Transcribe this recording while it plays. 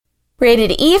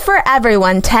Rated E for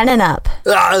everyone, 10 and up.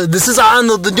 This is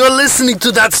Arnold, and you're listening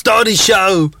to That Story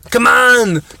Show. Come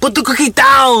on, put the cookie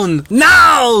down,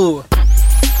 now!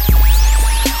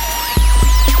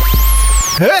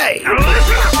 Hey!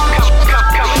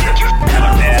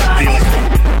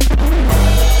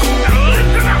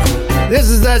 This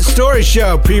is That Story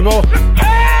Show, people.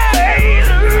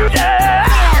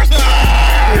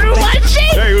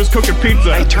 Hey, he was cooking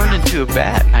pizza. I turned into a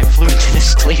bat and I flew into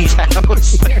this lady's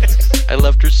house. I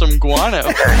left her some guano.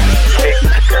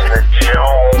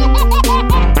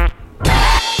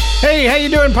 Hey, how you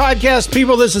doing, podcast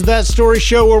people? This is That Story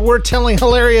Show, where we're telling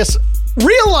hilarious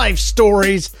real-life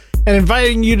stories and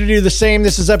inviting you to do the same.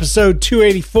 This is episode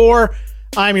 284.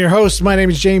 I'm your host. My name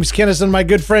is James Kennison. My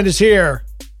good friend is here.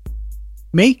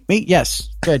 Me? Yes.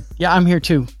 Good. Yeah, I'm here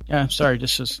too. Yeah, sorry.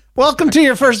 Welcome to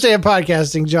your first day of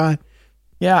podcasting, John.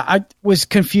 Yeah, I was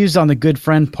confused on the good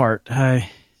friend part.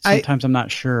 Sometimes I'm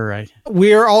not sure.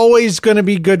 We're always going to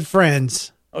be good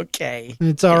friends. Okay.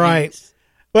 It's all right.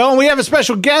 Well, we have a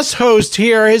special guest host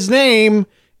here. His name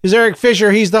is Eric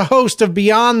Fisher. He's the host of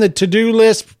Beyond the To-Do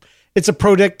List. It's a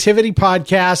productivity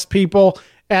podcast, people.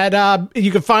 And you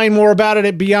can find more about it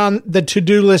at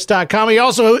beyondthetodolist.com. He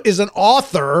also is an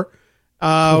author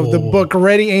of the book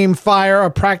Ready, Aim, Fire,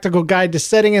 A Practical Guide to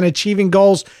Setting and Achieving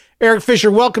Goals. Eric Fisher,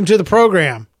 welcome to the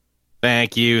program.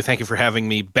 Thank you. Thank you for having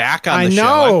me back on the show.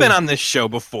 I've been on this show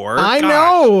before. I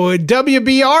know.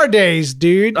 WBR days,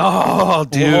 dude. Oh,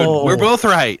 dude. Whoa. We're both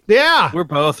right. Yeah. We're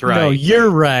both right. No, you're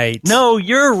right. No,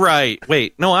 you're right.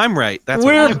 Wait, no, I'm right.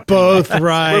 We're both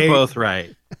right. We're both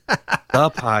right. The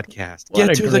podcast. What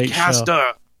Get a to the great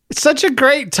caster. It's such a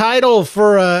great title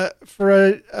for a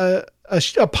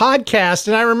podcast.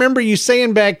 And I remember you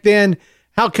saying back then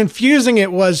how confusing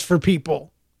it was for people.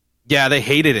 Yeah, they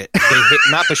hated it.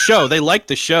 Not the show. They liked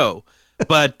the show,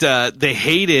 but they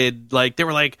hated, they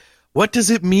were like, what does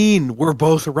it mean? We're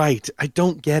both right. I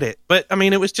don't get it. But I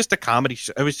mean, it was just a comedy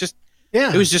show. It was just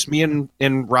me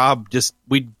and Rob.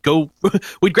 We'd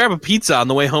grab a pizza on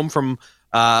the way home from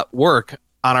work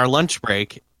on our lunch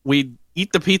break. We'd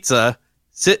eat the pizza,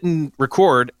 sit and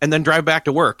record, and then drive back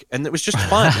to work. And it was just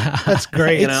fun. That's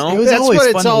great. It was that's always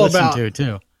what fun it's all to listen about. to,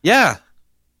 too. Yeah.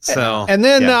 So and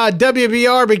then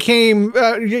WBR became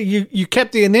you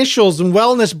kept the initials and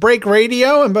Wellness Break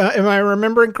Radio. Am I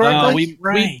remembering correctly? We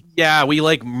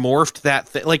morphed that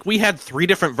thing. We had 3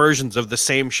 different versions of the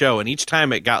same show, and each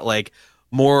time it got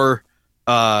more.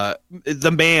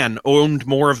 The man owned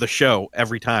more of the show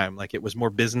every time. It was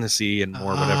more businessy and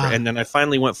more whatever. And then I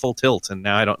finally went full tilt, and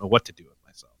now I don't know what to do with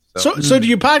myself. So do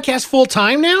you podcast full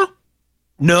time now?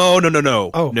 No.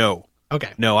 Oh. No. Okay.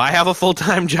 No, I have a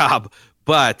full-time job.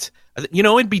 But,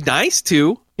 it'd be nice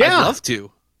to. Yeah. I'd love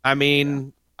to. I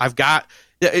mean, I've got,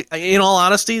 in all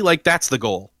honesty, that's the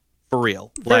goal for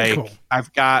real. Very cool.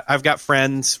 I've got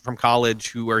friends from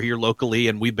college who are here locally,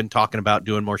 and we've been talking about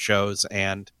doing more shows,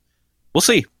 and we'll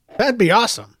see. That'd be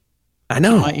awesome. I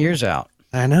know. My ear's out.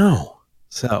 I know.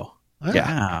 So,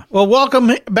 yeah. Well,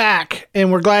 welcome back,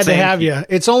 and we're glad to have you.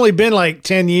 It's only been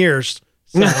 10 years.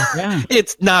 So. Yeah.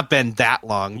 It's not been that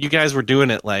long. You guys were doing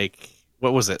it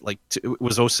what was it? It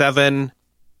was 07,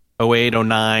 08,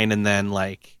 09, and then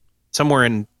somewhere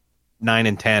in 9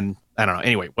 and 10. I don't know.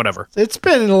 Anyway, whatever. It's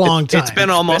been a long time. It's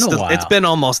been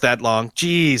almost that long.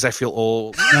 Jeez, I feel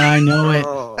old. I know it.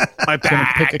 My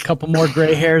back. Gonna pick a couple more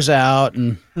gray hairs out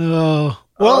and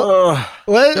before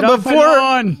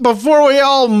we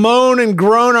all moan and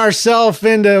groan ourselves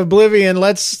into oblivion,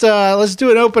 let's do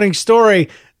an opening story.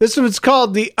 This one's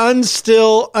called The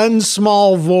Unstill,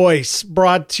 Unsmall Voice,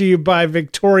 brought to you by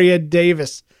Victoria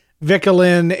Davis,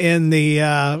 Vicalyn in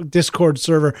the Discord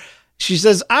server. She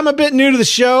says, I'm a bit new to the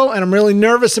show, and I'm really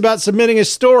nervous about submitting a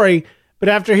story, but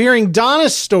after hearing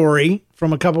Donna's story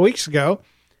from a couple weeks ago,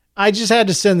 I just had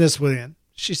to send this one in.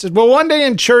 She said, well, one day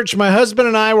in church, my husband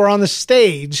and I were on the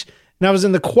stage, and I was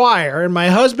in the choir, and my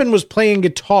husband was playing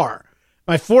guitar.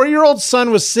 My 4-year-old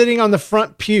son was sitting on the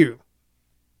front pew.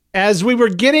 As we were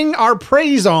getting our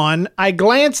praise on, I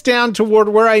glanced down toward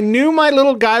where I knew my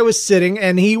little guy was sitting,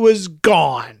 and he was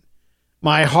gone.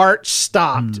 My heart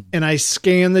stopped, and I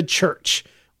scanned the church.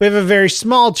 We have a very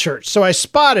small church, so I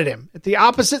spotted him at the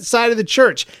opposite side of the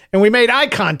church, and we made eye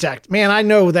contact. Man, I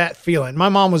know that feeling. My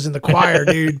mom was in the choir,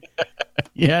 dude.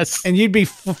 Yes. And you'd be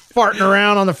farting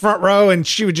around on the front row, and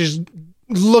she would just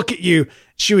look at you.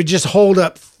 She would just hold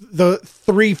up the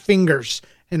 3 fingers,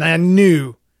 and I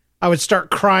knew I would start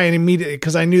crying immediately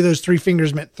because I knew those 3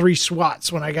 fingers meant 3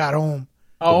 swats when I got home.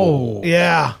 Oh.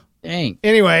 Yeah. Dang.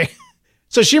 Anyway,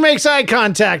 so she makes eye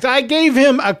contact. I gave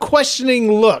him a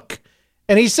questioning look,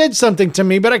 and he said something to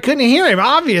me, but I couldn't hear him,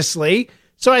 obviously.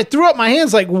 So I threw up my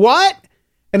hands like, what?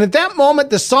 And at that moment,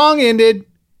 the song ended.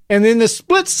 And in the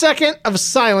split second of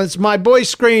silence, my boy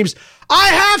screams, I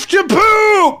have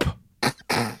to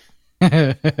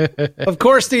poop! Of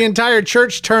course, the entire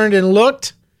church turned and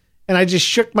looked. And I just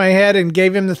shook my head and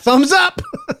gave him the thumbs up.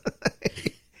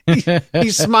 He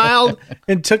smiled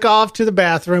and took off to the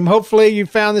bathroom. Hopefully you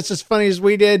found this as funny as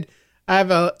we did. I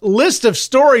have a list of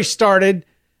stories started,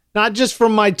 not just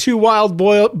from my two wild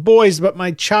boys, but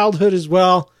my childhood as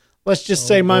well. Let's just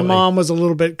say my mom was a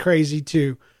little bit crazy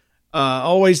too.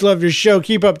 Always love your show.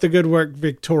 Keep up the good work,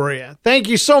 Victoria. Thank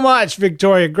you so much,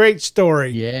 Victoria. Great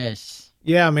story. Yes.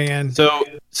 Yeah, man. So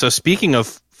speaking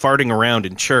of farting around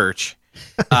in church,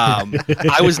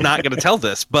 I was not going to tell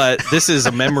this, but this is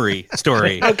a memory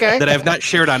story that I've not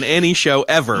shared on any show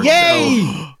ever.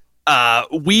 Yay! So,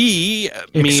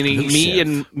 meaning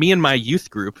me and my youth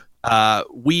group,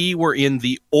 we were in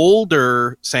the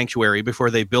older sanctuary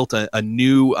before they built a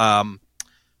new, a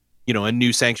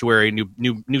new sanctuary,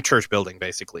 new church building,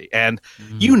 basically. And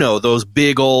those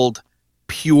big old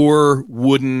pure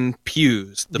wooden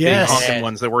pews, the big honking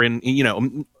ones that were in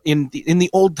the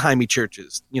old timey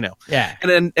churches, Yeah.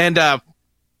 And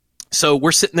so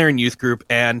we're sitting there in youth group,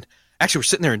 and actually we're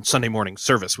sitting there in Sunday morning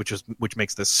service, which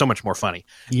makes this so much more funny.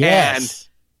 Yes. And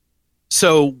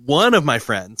so one of my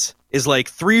friends is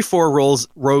like 3-4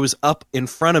 rows up in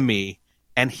front of me,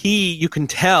 and you can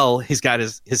tell he's got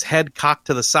his head cocked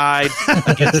to the side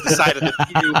against the side of the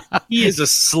pew. He is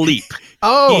asleep.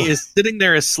 Oh, he is sitting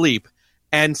there asleep.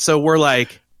 And so we're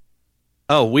like,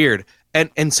 oh, weird.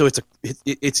 And so it's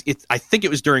I think it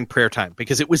was during prayer time,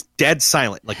 because it was dead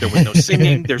silent. Like there was no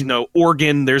singing, there's no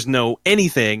organ, there's no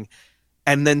anything.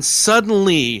 And then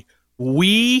suddenly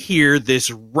we hear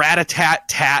this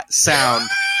rat-a-tat-tat sound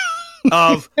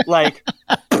of like,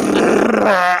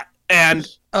 and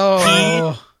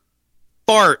he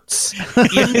farts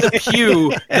in the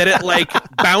pew that it like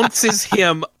bounces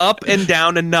him up and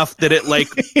down enough that it like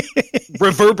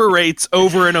reverberates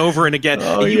over and over and again.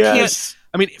 Oh, you can't,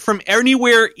 I mean, from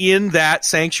anywhere in that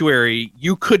sanctuary,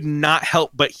 you could not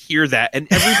help but hear that. And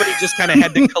everybody just kind of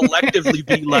had to collectively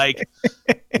be like,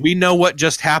 we know what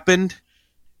just happened.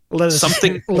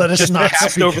 Something just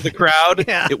passed over the crowd.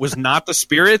 Yeah. It was not the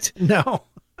spirit. No.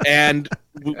 And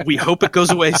we hope it goes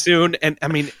away soon. And I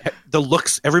mean,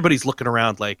 everybody's looking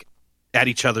around like at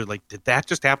each other, like, did that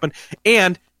just happen?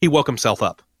 And he woke himself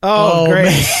up. Oh, great.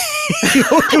 Man. He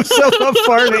woke himself up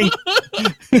farting.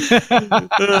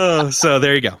 So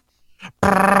there you go.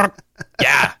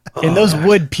 Yeah. And those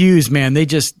wood pews, man, they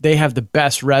have the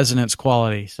best resonance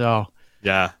quality. So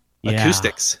Yeah. Yeah.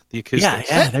 Acoustics. The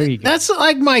acoustics. yeah, there you go. That's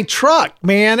like my truck,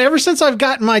 man. Ever since I've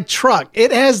gotten my truck,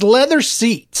 it has leather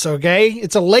seats. Okay,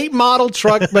 it's a late model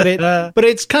truck, but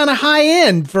it's kind of high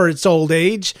end for its old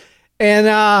age. And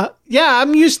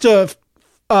I'm used to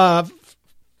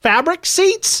fabric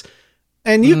seats,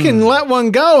 and you can let one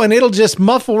go, and it'll just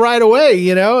muffle right away.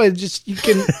 You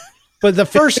can. But the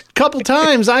first couple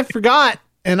times I forgot,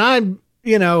 and I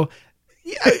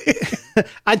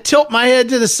tilt my head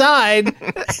to the side.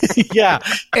 Yeah.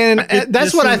 And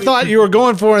that's what I thought you were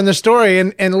going for in the story,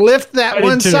 and lift that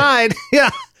one side. Yeah.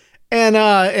 And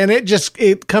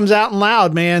it comes out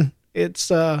loud, man. It's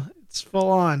full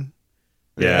on.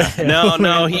 Yeah.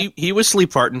 No, he was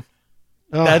sleep farting.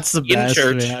 Oh, That's the in best,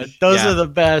 church. man. Those are the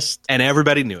best. And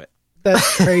everybody knew it.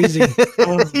 that's crazy.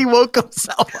 He woke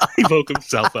himself up. He woke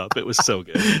himself up. It was so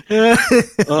good.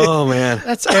 Oh, man.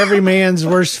 That's every man's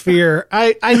worst fear.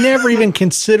 I never even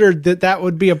considered that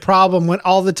would be a problem when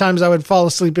all the times I would fall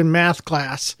asleep in math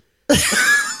class.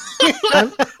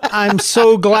 I'm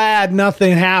so glad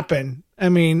nothing happened. I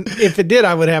mean, if it did,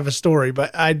 I would have a story,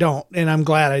 but I don't, and I'm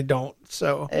glad I don't.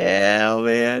 So, Yeah,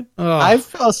 man. Oh. I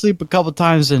fell asleep a couple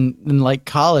times in like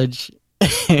college,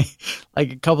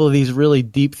 like a couple of these really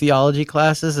deep theology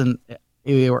classes, and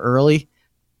they were early.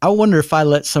 I wonder if I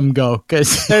let some go,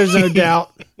 because there's no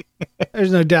doubt.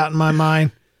 There's no doubt in my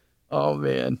mind. Oh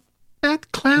man,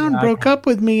 That clown broke up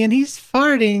with me, and he's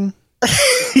farting.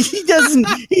 he doesn't.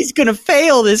 He's gonna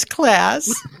fail this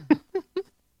class.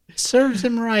 Serves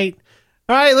him right.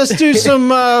 All right, let's do some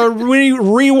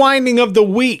rewinding of the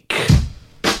week.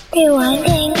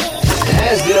 Rewinding.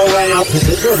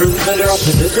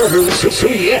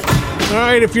 All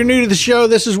right, if you're new to the show,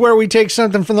 this is where we take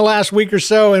something from the last week or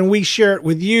so and we share it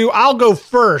with you. I'll go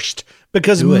first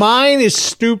because mine is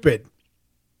stupid.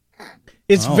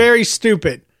 It's very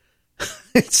stupid.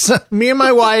 It's me and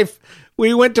my wife.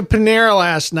 We went to Panera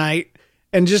last night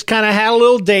and just kind of had a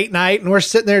little date night, and we're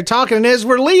sitting there talking. And as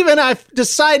we're leaving, I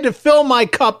decided to fill my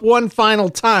cup one final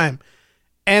time.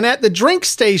 And at the drink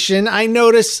station, I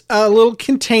notice a little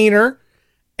container,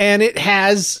 and it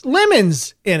has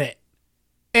lemons in it.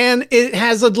 And it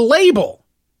has a label.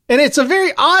 And it's a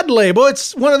very odd label.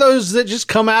 It's one of those that just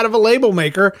come out of a label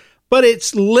maker, but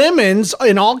it's lemons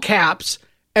in all caps,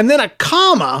 and then a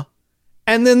comma,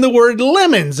 and then the word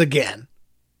lemons again.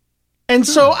 And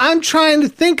so I'm trying to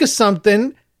think of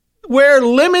something where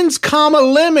lemons, comma,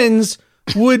 lemons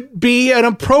would be an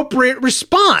appropriate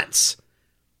response.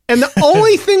 And the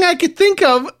only thing I could think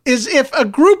of is if a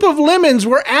group of lemons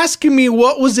were asking me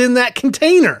what was in that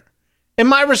container. And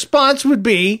my response would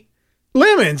be,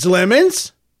 lemons,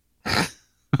 lemons.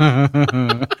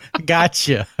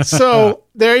 Gotcha. So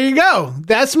there you go.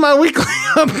 That's my weekly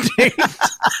update.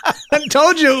 I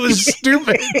told you it was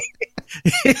stupid.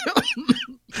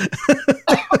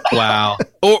 Wow.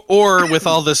 Or with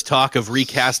all this talk of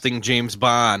recasting James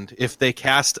Bond, if they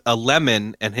cast a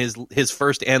Lemon and his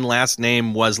first and last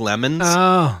name was Lemons,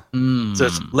 Oh, so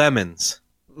it's Lemons.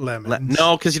 lemons.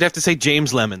 No, because you'd have to say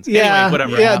James Lemons. Yeah, Anyway,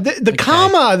 whatever. yeah. The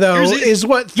comma though Yours is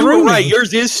what You threw were right. me.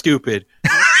 Yours is stupid.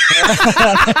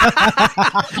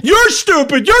 You're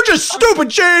stupid. You're just stupid, I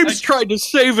James. tried to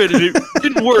save it and it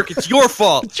didn't work. It's your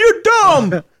fault. You're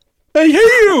dumb. I hate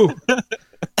you.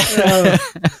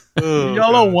 The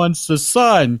yellow one's the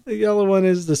sun. The yellow one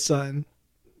is the sun.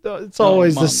 It's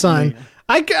always the Mamma sun. mia.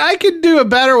 I could do a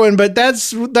better one, but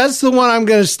that's the one I'm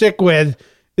going to stick with.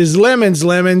 Is lemons,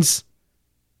 lemons.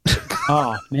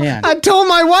 Oh man, I told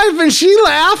my wife and she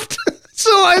laughed. So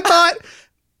I thought,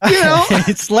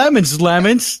 it's lemons,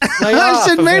 lemons. Lay I off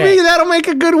said of maybe it. that'll make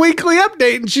a good weekly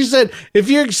update. And she said, if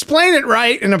you explain it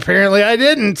right, and apparently I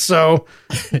didn't. So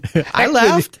I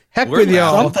laughed. Heck We're with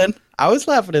y'all. Something. I was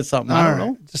laughing at something. I All don't right.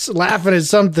 know. Just laughing at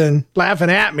something, laughing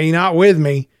at me, not with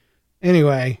me.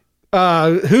 Anyway,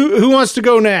 who wants to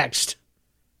go next?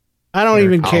 I don't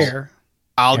even care.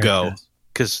 I'll There it go goes.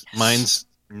 because mine's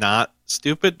not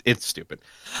stupid. It's stupid.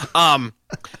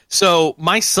 So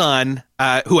my son,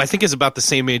 who I think is about the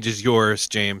same age as yours,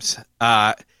 James,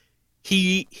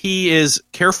 he is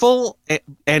careful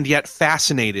and yet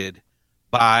fascinated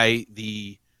by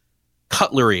the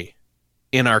cutlery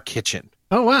in our kitchen.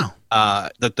 Oh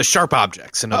wow. The sharp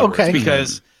objects, in other Okay.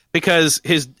 words, because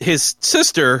his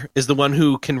sister is the one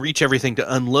who can reach everything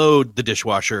to unload the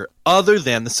dishwasher, other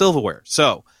than the silverware.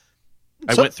 So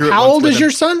I So went through. how it once old with is him.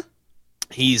 your son?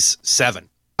 He's 7.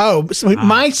 Oh, so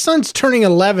my son's turning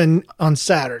 11 on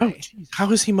Saturday. How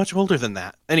is he much older than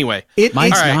that? Anyway,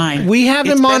 Mine's it's- 9. We have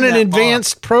It's him on been an that long.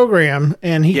 advanced program,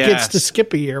 and he gets Yes. to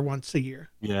skip a year once a year.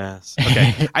 yes.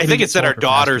 Okay. I think it's that our older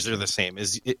daughters are the same.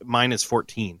 Mine is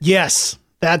 14. Yes,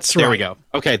 that's right. There we go.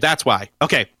 Okay, that's why.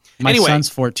 Okay. My anyway, son's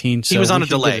 14. So he was on we a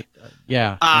should delay. get it.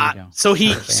 Yeah. there you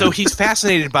go. So he's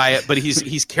fascinated by it, but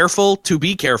he's careful to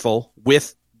be careful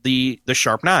with the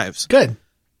sharp knives. Good.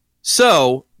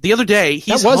 So the other day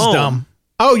he's That was home. dumb.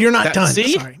 Oh, you're not That- done.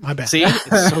 see? Sorry, my bad. See,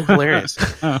 it's so hilarious.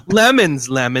 Lemons.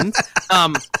 And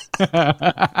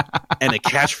a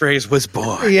catchphrase was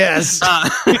born. Yes.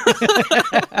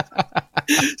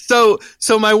 So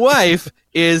my wife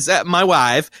is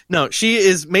she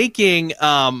is making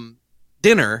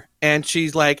dinner, and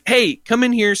she's like, hey, come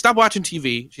in here, stop watching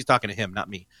TV. She's talking to him, not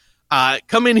me.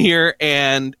 Come in here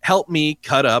and help me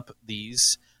cut up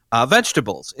these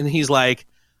vegetables. And he's like,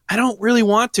 I don't really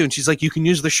want to. And she's like, you can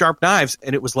use the sharp knives.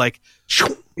 And it was like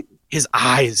his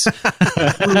eyes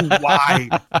grew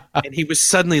wide, and he was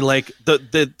suddenly like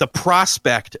the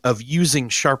prospect of using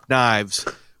sharp knives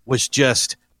was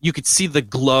just, you could see the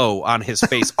glow on his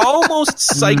face, almost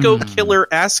Psycho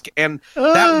Killer-esque, and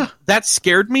that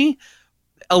scared me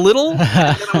a little. And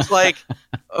then I was like,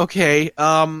 okay,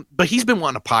 but he's been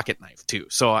wanting a pocket knife too.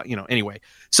 So anyway,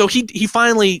 so she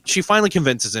finally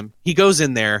convinces him. He goes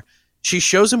in there. She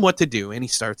shows him what to do, and he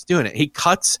starts doing it.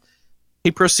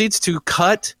 He proceeds to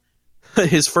cut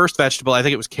his first vegetable. I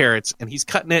think it was carrots, and he's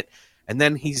cutting it, and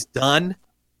then he's done,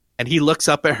 and he looks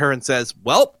up at her and says,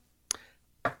 well,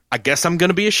 I guess I'm going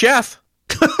to be a chef.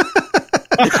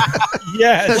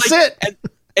 Yes. That's it.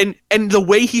 And the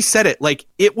way he said it, like,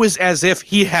 it was as if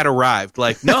he had arrived.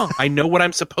 Like, no, I know what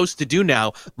I'm supposed to do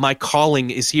now. My calling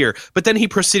is here. But then he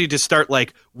proceeded to start,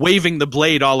 like, waving the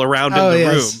blade all around in the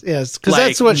yes, room. yes, because Like-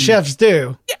 that's what chefs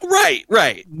do. Yeah,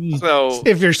 right. So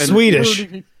If you're Swedish,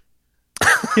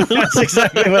 That's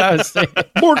exactly what I was saying.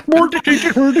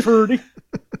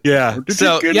 yeah.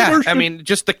 So yeah, I mean,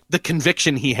 just the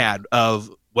conviction he had of,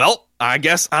 well, I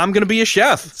guess I'm going to be a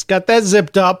chef. it's got that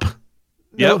zipped up.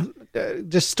 Yep.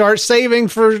 Just start saving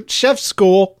for chef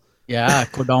school. Yeah,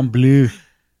 cordon bleu.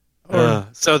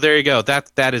 So there you go.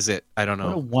 That is it. I don't know.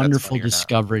 What a if that's wonderful funny or not.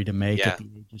 discovery to make Yeah. at the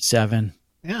age of 7.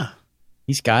 Yeah,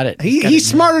 He's got it. got he's it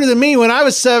smarter than me. When I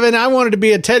was 7, I wanted to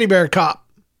be a teddy bear cop.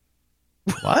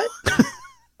 nailed. What?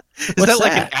 Is What's that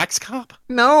like that? an axe cop?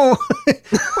 No.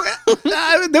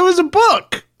 There was a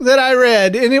book that I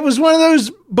read, and it was one of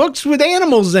those books with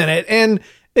animals in it, and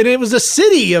it was a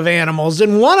city of animals,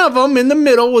 and one of them in the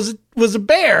middle was a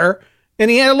bear,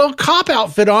 and he had a little cop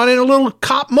outfit on and a little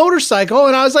cop motorcycle,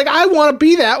 and I was like, I want to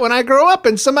be that when I grow up.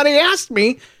 And somebody asked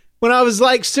me when I was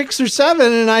like 6 or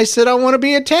 7, and I said I want to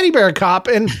be a teddy bear cop,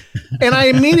 and I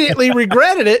immediately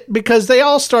regretted it because they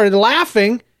all started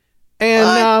laughing,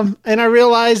 and I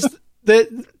realized that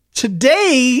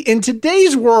in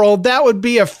today's world, that would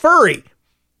be a furry.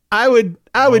 I would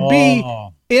be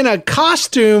in a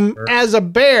costume as a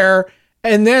bear,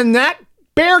 and then that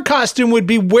bear costume would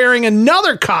be wearing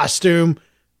another costume,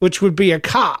 which would be a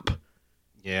cop.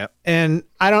 Yeah. And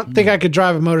I don't think I could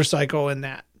drive a motorcycle in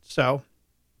that. So,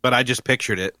 But I just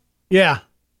pictured it. yeah.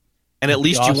 And at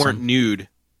least awesome. you weren't nude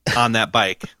on that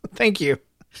bike. Thank you.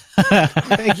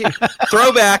 Thank you.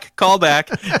 Throwback, call back.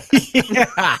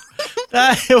 Yeah,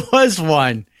 it was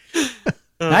one.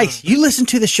 Nice. You listen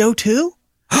to the show too?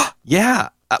 Yeah.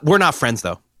 We're not friends,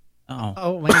 though. Oh,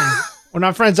 Oh man, we're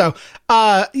not friends though.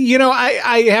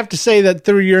 I have to say that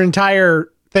through your entire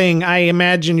thing, I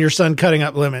imagine your son cutting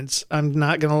up lemons. I'm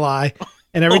not gonna lie.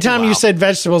 And every time you said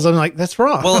vegetables, I'm like, that's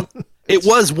wrong. Well, it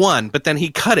was one, but then he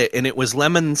cut it, and it was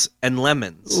lemons and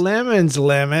lemons.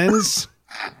 lemons.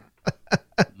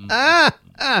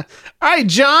 All right,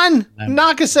 John,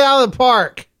 knock us out of the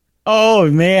park. oh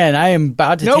man, I am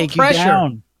about to No take pressure. you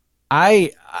down.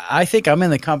 I think I'm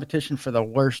in the competition for the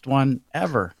worst one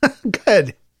ever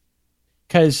Good.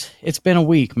 because it's been a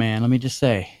week, man. Let me just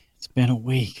say, it's been a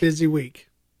week. Busy week.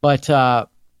 But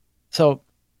so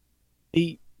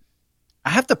I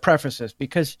have to preface this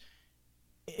because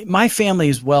my family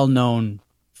is well known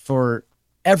for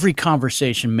every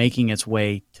conversation making its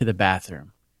way to the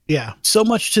bathroom. Yeah. So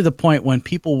much to the point when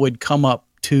people would come up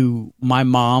to my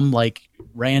mom, like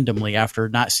randomly after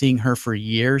not seeing her for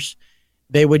years,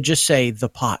 they would just say the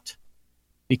pot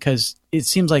because it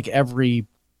seems like every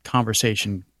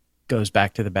conversation goes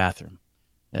back to the bathroom.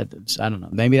 I don't know.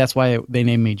 Maybe that's why they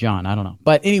named me John. I don't know.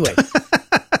 But anyway,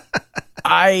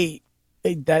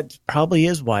 that probably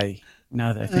is why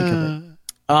now that I think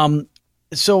of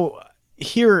it. So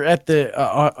here at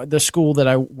the school that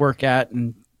I work at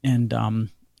and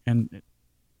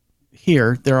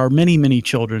here there are many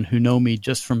children who know me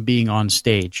just from being on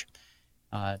stage,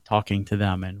 talking to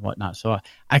them and whatnot. So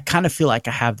I kind of feel like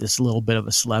I have this little bit of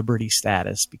a celebrity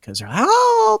status because they're like,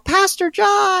 oh, Pastor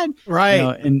John, Right. you know,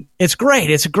 and it's great.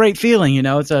 It's a great feeling, you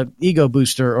know. It's a ego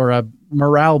booster or a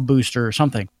morale booster or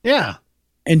something. Yeah.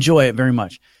 Enjoy it very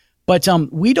much. But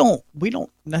we don't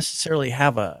necessarily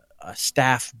have a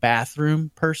staff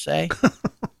bathroom per se.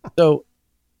 So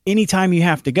anytime you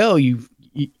have to go, you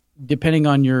depending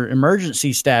on your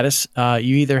emergency status,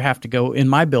 you either have to go in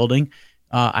my building.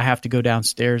 I have to go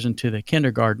downstairs into the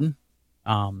kindergarten,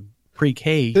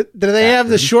 pre-K. Do they have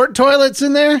the short toilets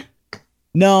in there?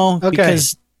 No, Okay.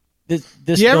 because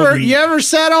this You building, ever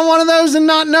sat on one of those and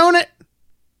not known it?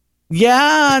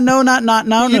 yeah, no, not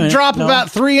You drop no.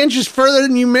 about 3 inches further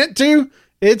than you meant to.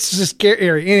 It's just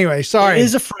scary. Anyway, sorry. It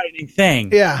is a frightening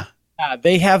thing. Yeah.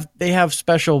 They have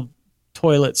special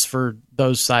toilets for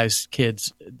those size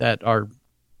kids that are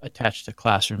attached to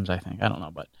classrooms, I think. I don't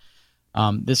know, but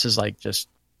this is like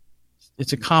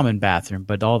it's a common bathroom,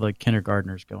 but all the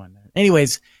kindergartners go in there.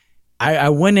 Anyways, I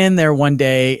went in there one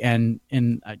day and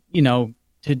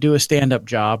to do a stand-up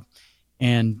job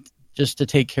and just to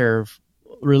take care of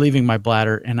relieving my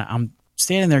bladder, and I'm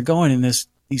standing there going, and these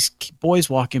boys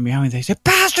walking behind me. They say,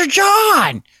 Pastor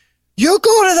John, you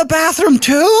go to the bathroom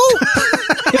too?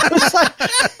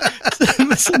 It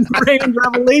was a grand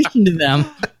revelation to them.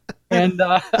 And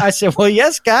I said, well,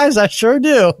 yes, guys, I sure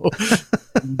do.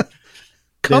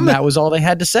 Then that was all they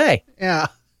had to say. Yeah.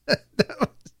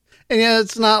 And yeah,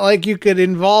 it's not like you could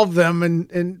involve them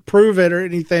and prove it or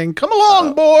anything. Come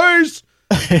along, boys.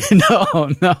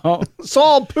 No. Let's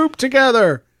all poop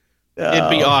together. It'd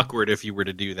be awkward if you were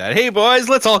to do that. Hey, boys,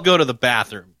 let's all go to the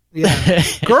bathroom. Yeah.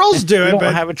 Girls do We it, don't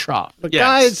but have a trough. Yes.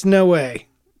 guys, no way.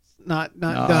 Not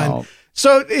No. done.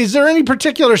 So is there any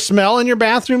particular smell in your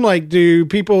bathroom? Like, do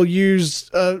people use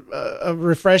a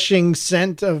refreshing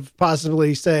scent of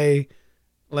possibly, say,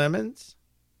 lemons?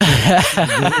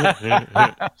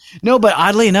 No, but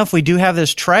oddly enough, we do have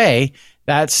this tray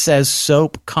that says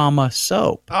soap,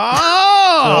 soap. Oh!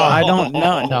 I don't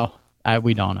know. No,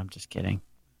 we don't. I'm just kidding.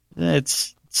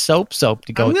 It's soap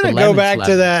to go I'm with going the to go lemons, back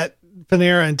to lemons. that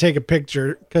Panera and take a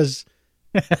picture because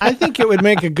I think it would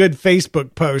make a good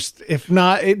Facebook post. If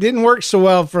not, it didn't work so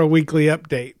well for a weekly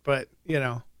update, but,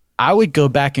 I would go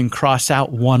back and cross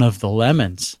out one of the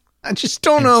lemons. I just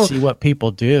don't And know see what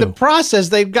people do. the process.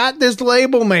 They've got this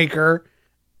label maker,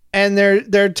 and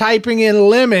they're typing in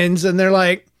lemons, and they're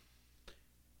like,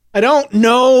 I don't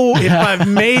know if I've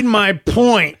made my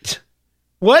point.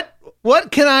 What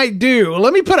can I do?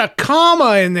 Let me put a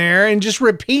comma in there and just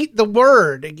repeat the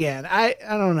word again. I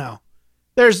don't know.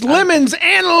 There's lemons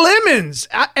and lemons.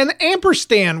 An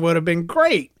ampersand would have been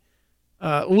great.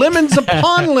 Lemons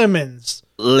upon lemons.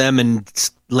 Lemon,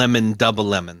 double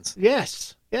lemons.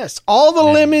 Yes. All the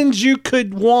lemons you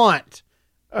could want.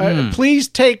 Please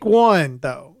take one,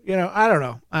 though. I don't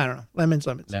know. Lemons.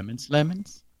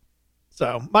 Lemons.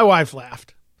 So my wife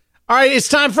laughed. All right, it's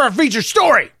time for our featured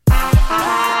story.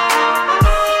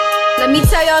 Let me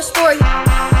tell y'all a story.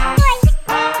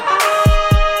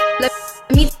 Let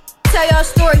me tell y'all a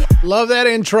story. Love that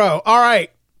intro. All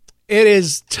right, it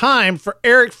is time for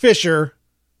Eric Fisher,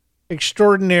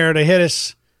 extraordinaire, to hit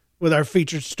us with our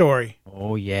featured story.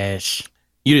 Oh, yes.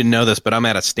 You didn't know this, but I'm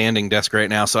at a standing desk right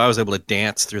now, so I was able to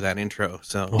dance through that intro.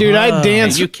 So, Dude, I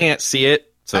dance. you can't see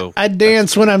it, so I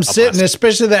dance when I'm sitting, bless it.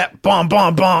 especially that bump,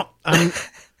 bump, bump. I'm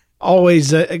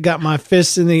always got my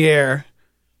fists in the air.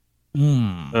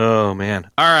 Oh man!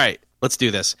 All right, let's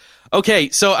do this. Okay,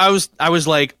 so I was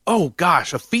like, oh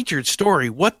gosh, a featured story.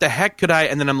 What the heck could I?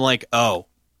 And then I'm like, oh,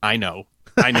 I know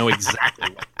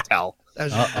exactly what to tell.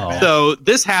 Uh-oh. So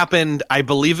this happened, I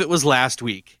believe it was last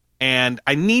week, and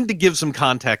I need to give some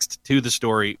context to the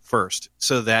story first,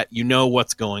 so that you know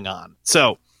what's going on.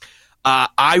 So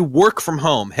I work from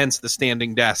home, hence the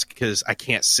standing desk, because I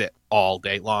can't sit all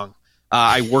day long.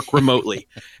 I work remotely,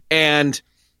 and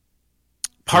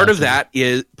part of that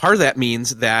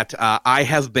means that I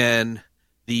have been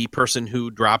the person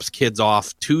who drops kids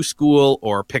off to school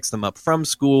or picks them up from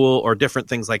school or different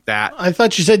things like that. I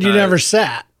thought you said you never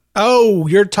sat. Oh,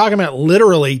 you're talking about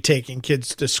literally taking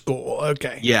kids to school.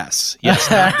 Okay. Yes. Not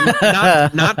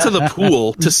to the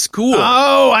pool, to school.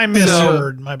 Oh, I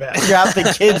misheard. My bad. Drop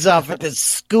the kids off at the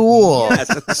school. Yes,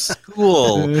 at the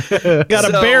school. Got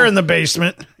a bear in the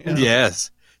basement.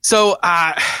 Yes. So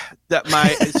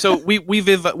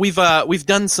we've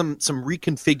done some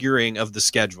reconfiguring of the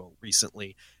schedule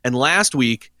recently, and last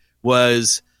week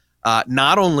was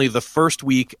not only the first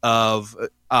week of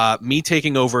me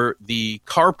taking over the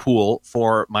carpool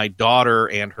for my daughter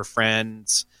and her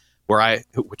friends,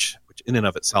 which in and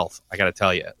of itself, I got to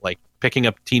tell you, like picking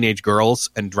up teenage girls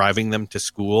and driving them to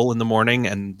school in the morning,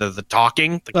 and the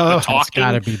talking, the That's talking,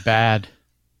 gotta be bad.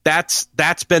 That's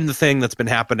been the thing that's been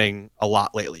happening a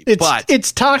lot lately.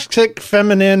 It's toxic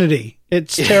femininity.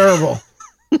 It's terrible.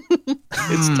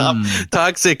 It's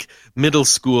toxic middle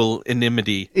school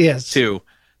inimity. Yes. Too.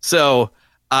 So,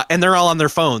 and they're all on their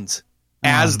phones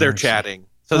as they're chatting.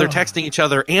 So they're texting each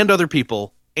other and other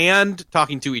people and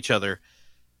talking to each other.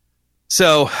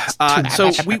 So,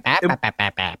 if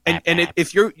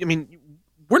you're,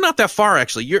 we're not that far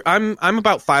actually. I'm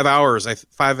about 5 hours,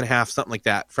 5.5, something like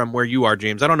that, from where you are,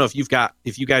 James. I don't know if you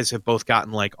guys have both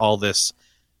gotten like all this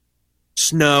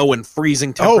snow and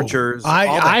freezing temperatures.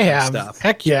 I have. Stuff.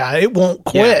 Heck yeah, it won't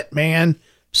quit, man.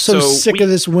 So sick of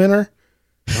this winter.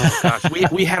 Oh gosh,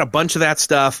 we had a bunch of that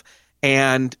stuff,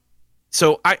 and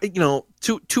so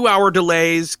 2 hour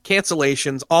delays,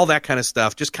 cancellations, all that kind of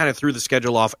stuff, just kind of threw the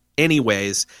schedule off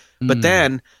anyways. But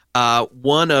then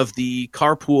one of the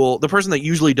carpool, the person that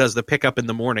usually does the pickup in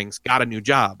the mornings, got a new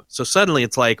job. So suddenly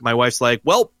it's like, my wife's like,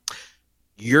 well,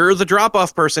 you're the drop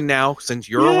off person now since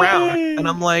you're around. And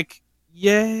I'm like,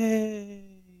 yay.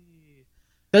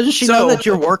 Doesn't she know that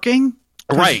you're working?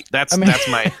 Right. That's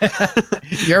my,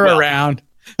 you're around.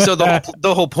 So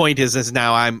the whole point is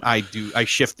now I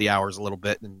shift the hours a little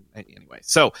bit, and anyway.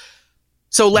 So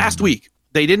last week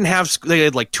they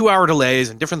had like 2 hour delays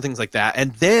and different things like that,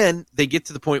 and then they get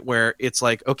to the point where it's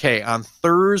like, okay, on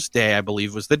Thursday, I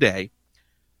believe was the day,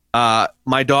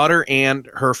 my daughter and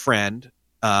her friend,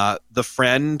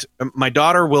 my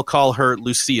daughter will call her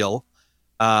Lucille,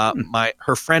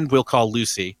 her friend will call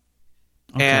Lucy,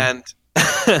 okay. And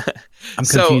I'm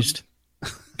confused.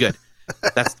 Good,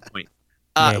 that's the point.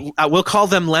 We'll call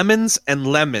them Lemons and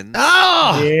Lemons.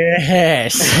 Oh,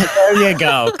 yes. There you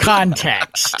go.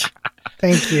 Context.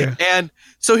 Thank you. And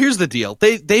so here's the deal.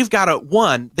 They've got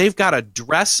to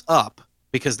dress up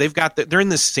because they're in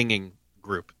this singing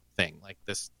group thing, like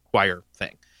this choir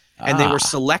thing. And they were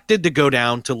selected to go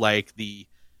down to like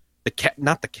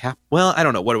well, I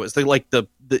don't know what it was. They like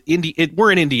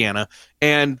we're in Indiana,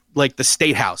 and like the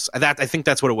State House. I think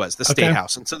that's what it was, the State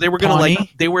House. And so they were going to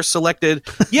they were selected.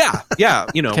 Yeah.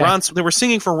 Okay. They were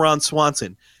singing for Ron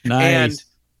Swanson. Nice. And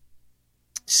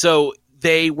so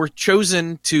they were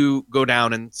chosen to go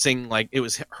down and sing, like it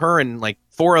was her and like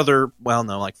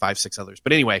 5, 6 others.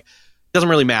 But anyway, Doesn't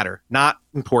really matter. Not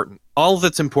important. All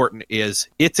that's important is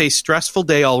it's a stressful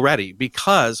day already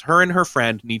because her and her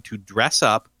friend need to dress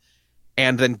up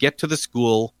and then get to the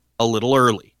school a little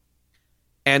early.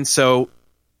 And so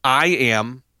I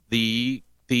am the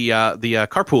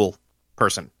carpool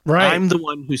person. Right. I'm the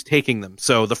one who's taking them.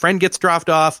 So the friend gets dropped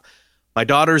off. My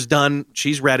daughter's done.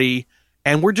 She's ready.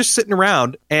 And we're just sitting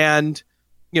around and,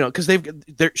 because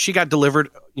she got delivered,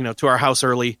 to our house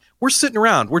early. We're sitting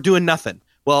around. We're doing nothing.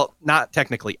 Well, not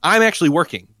technically. I'm actually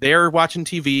working. They're watching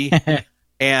TV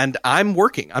and I'm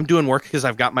working. I'm doing work because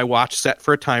I've got my watch set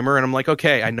for a timer. And I'm like,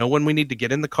 okay, I know when we need to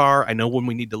get in the car. I know when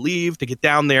we need to leave to get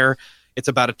down there. It's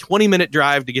about a 20-minute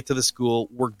drive to get to the school.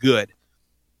 We're good.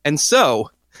 And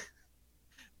so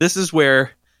this is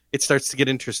where it starts to get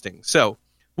interesting. So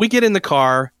we get in the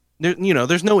car.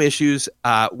 There's no issues.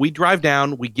 We drive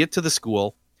down. We get to the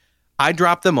school. I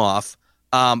drop them off.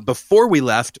 Before we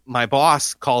left, my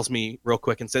boss calls me real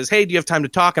quick and says, "Hey, do you have time to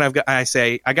talk?" And I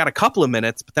say, "I got a couple of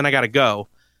minutes, but then I got to go."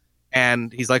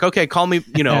 And he's like, "Okay, call me."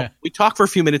 We talk for a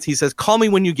few minutes. He says, "Call me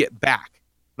when you get back."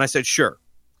 And I said, "Sure."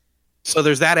 So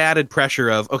there's that added pressure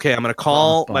of, okay, I'm going to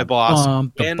call my boss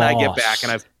when I get back.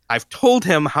 And I've told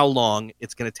him how long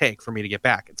it's going to take for me to get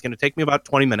back. It's going to take me about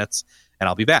 20 minutes and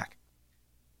I'll be back.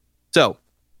 So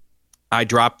I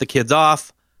drop the kids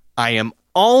off. I am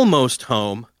almost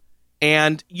home.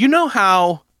 And you know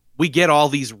how we get all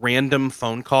these random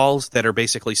phone calls that are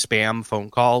basically spam phone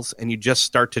calls and you just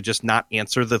start to just not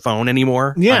answer the phone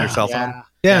anymore on your cell phone?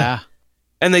 Yeah.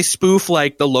 And they spoof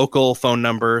like the local phone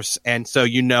numbers. And so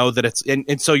that it's,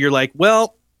 and so you're like,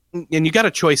 well, and you got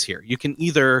a choice here. You can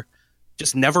either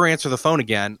just never answer the phone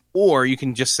again, or you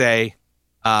can just say,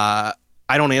 I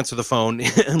don't answer the phone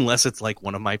unless it's like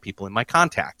one of my people in my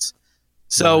contacts.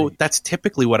 So that's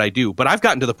typically what I do. But I've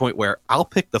gotten to the point where I'll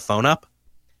pick the phone up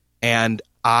and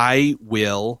I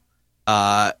will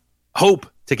hope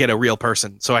to get a real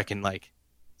person so I can like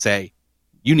say,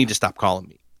 you need to stop calling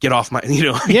me. Get off my,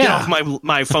 get off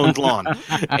my phone's lawn.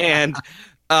 And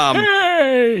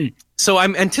so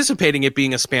I'm anticipating it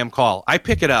being a spam call. I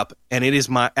pick it up and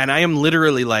I am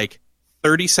literally like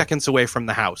 30 seconds away from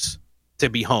the house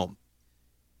to be home.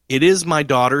 It is my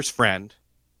daughter's friend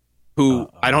who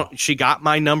she got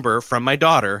my number from my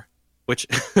daughter, which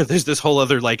there's this whole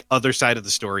other side of the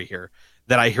story here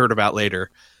that I heard about later.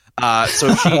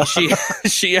 So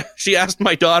she asked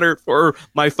my daughter for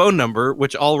my phone number,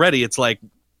 which already it's like,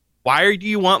 why do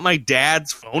you want my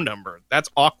dad's phone number? That's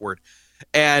awkward.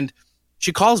 And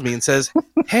she calls me and says,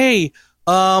 "Hey,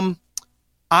 I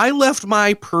left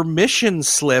my permission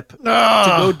slip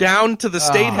to go down to the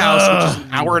State House, which is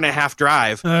an hour and a half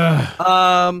drive.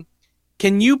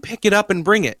 Can you pick it up and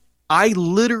bring it?" I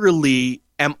literally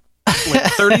am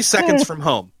like 30 seconds from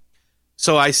home.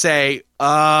 So I say,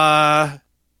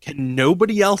 "Can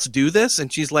nobody else do this?"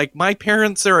 And she's like, "My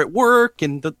parents are at work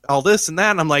and all this and that."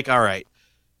 And I'm like, all right.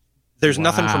 There's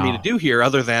nothing for me to do here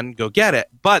other than go get it.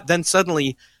 But then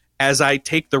suddenly, as I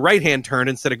take the right-hand turn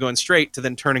instead of going straight to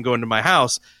then turn and go into my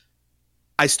house,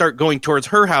 I start going towards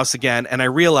her house again, and I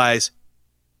realize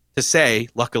to say,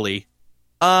 luckily,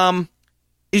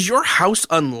 is your house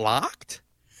unlocked?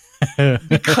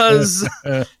 Because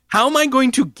how am I going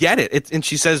to get it? And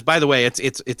she says, by the way,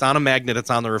 it's on a magnet.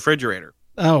 It's on the refrigerator.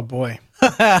 Oh, boy.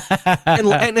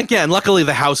 and again, luckily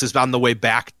the house is on the way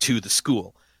back to the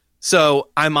school. So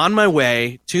I'm on my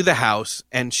way to the house,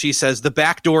 and she says, the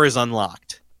back door is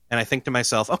unlocked. And I think to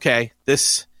myself, okay,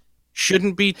 this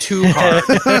shouldn't be too hard.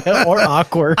 Or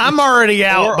awkward. I'm already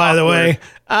out, by the way.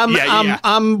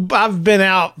 I've been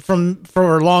out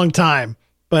for a long time.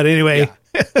 But anyway.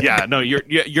 Yeah, no,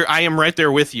 I am right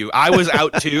there with you. I was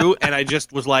out too, and I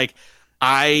just was like,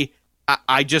 I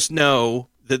just know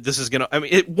that this is going to,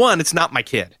 it's not my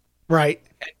kid. Right.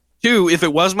 Two, if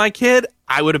it was my kid,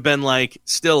 I would have been like,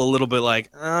 still a little bit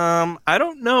like, I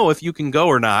don't know if you can go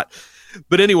or not.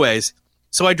 But anyways,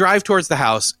 so I drive towards the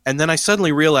house, and then I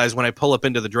suddenly realize when I pull up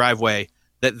into the driveway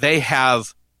that they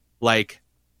have like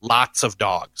lots of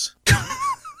dogs.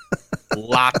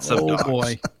 Lots of dogs. Oh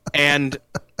boy. And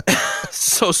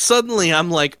so suddenly I'm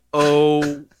like,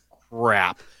 oh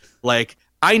crap. Like,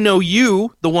 I know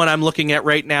you, the one I'm looking at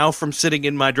right now from sitting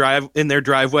in their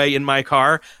driveway in my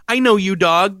car. I know you,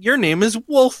 dog. Your name is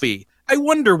Wolfie. I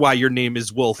wonder why your name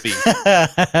is Wolfie.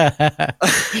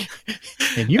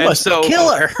 And you must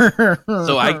kill her.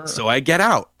 So I get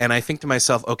out and I think to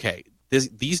myself, okay,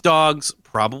 these dogs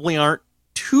probably aren't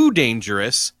too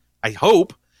dangerous, I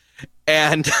hope.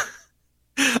 And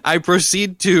I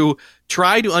proceed to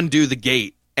try to undo the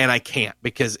gate, and I can't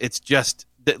because it's just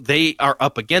they are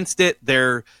up against it.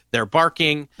 They're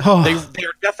barking. Oh.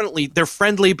 They're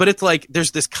friendly, but it's like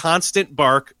there's this constant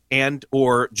bark and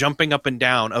or jumping up and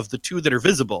down of the two that are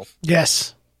visible.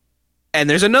 Yes. And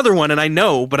there's another one, and I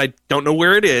know, but I don't know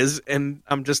where it is. And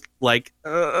I'm just like,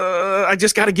 I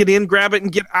just got to get in, grab it,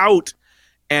 and get out.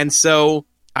 And so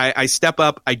I step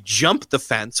up, I jump the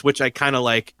fence, which I kind of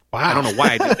like. Wow. I don't know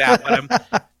why I did that,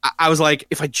 but I was like,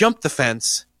 if I jump the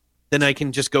fence, then I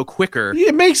can just go quicker.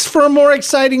 It makes for a more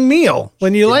exciting meal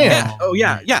when you land. Yeah. Oh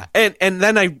yeah. And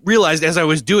then I realized as I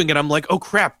was doing it, I'm like, oh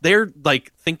crap, they're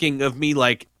like thinking of me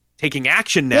like taking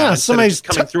action now. Yeah, instead of somebody's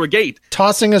just coming through a gate.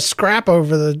 Tossing a scrap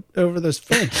over this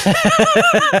fence.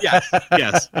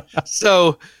 Yes.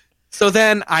 So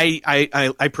then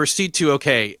I proceed to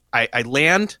I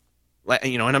land,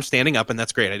 and I'm standing up, and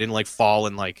that's great. I didn't like fall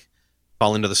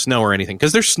into the snow or anything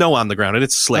because there's snow on the ground and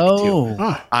it's slick too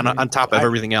on top of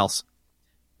everything else.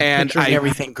 And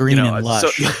everything green and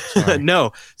lush.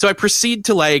 No, so I proceed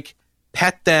to like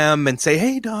pet them and say,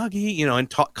 "Hey, doggy," and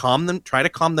try to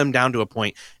calm them down to a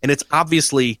point. And it's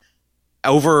obviously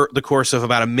over the course of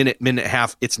about a minute and a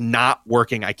half, it's not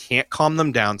working. I can't calm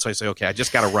them down, so I say, "Okay, I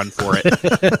just got to run for it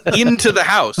into the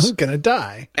house." I'm gonna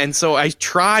die. And so I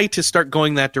try to start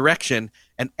going that direction.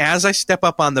 And as I step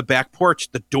up on the back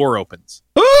porch, the door opens.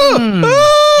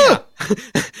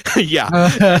 Yeah.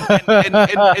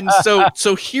 And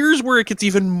so here's where it gets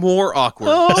even more awkward.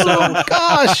 Oh,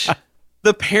 gosh.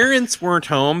 The parents weren't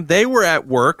home. They were at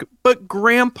work, but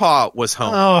Grandpa was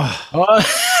home.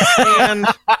 And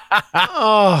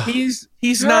he's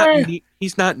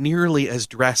not nearly as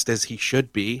dressed as he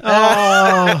should be.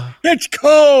 It's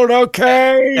cold,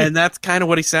 okay? And that's kind of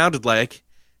what he sounded like.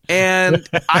 And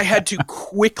I had to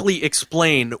quickly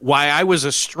explain why I was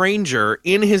a stranger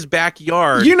in his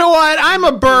backyard. You know what? I'm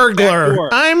a burglar.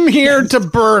 I'm here to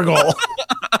burgle.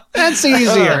 That's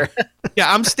easier.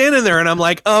 Yeah, I'm standing there and I'm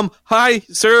like, hi,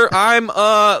 sir, I'm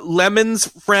Lemon's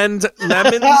friend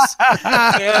Lemons.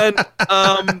 And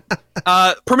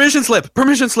permission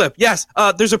slip. Yes,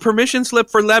 there's a permission slip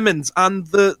for Lemons on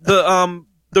the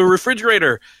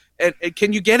refrigerator. And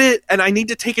can you get it? And I need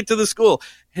to take it to the school.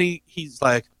 And he's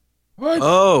like, what?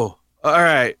 Oh, all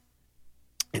right.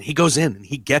 And he goes in and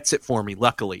he gets it for me,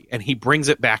 luckily. And he brings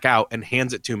it back out and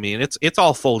hands it to me. And it's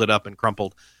all folded up and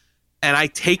crumpled. And I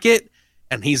take it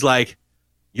and he's like,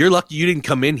 you're lucky you didn't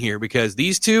come in here because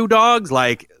these two dogs,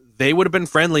 like, they would have been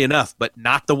friendly enough, but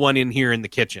not the one in here in the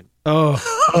kitchen. Oh.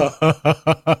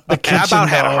 The kitchen I about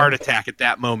had a heart attack at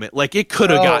that moment. Like, it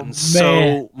could have gotten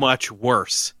so much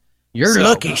worse. You're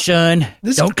lucky, son.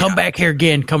 Don't come back here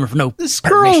again coming from no This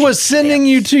girl was sending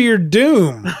you to your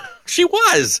doom. She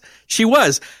was.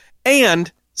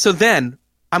 And so then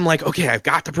I'm like, okay, I've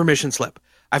got the permission slip.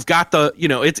 I've got the,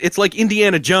 it's like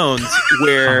Indiana Jones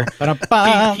where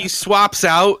he swaps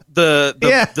out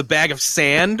the bag of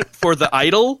sand for the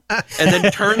idol and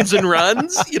then turns and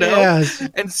runs, Yes.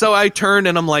 And so I turn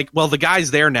and I'm like, well, the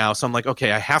guy's there now. So I'm like,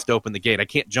 okay, I have to open the gate. I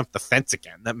can't jump the fence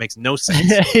again. That makes no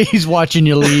sense. He's watching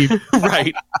you leave.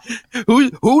 Right.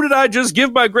 Who did I just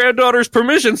give my granddaughter's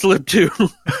permission slip to?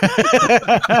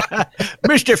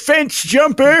 Mr. Fence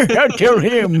Jumper. I'll tell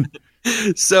him.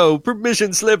 So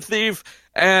permission slip thief.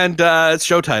 And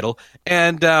show title,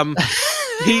 and I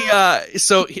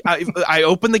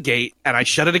open the gate and I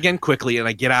shut it again quickly, and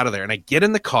I get out of there and I get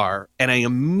in the car and I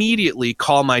immediately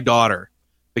call my daughter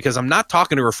because I'm not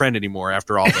talking to her friend anymore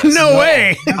after all this. No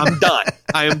way. I'm done.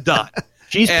 I am done.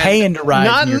 She's paying to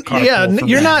ride in your car. Yeah,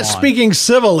 you're not speaking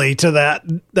civilly to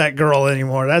that girl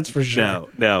anymore. That's for sure.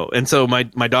 No. And so my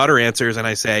daughter answers and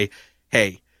I say,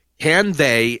 hey, can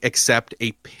they accept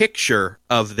a picture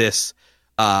of this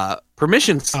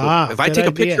permission slip? If I take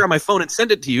a picture on my phone and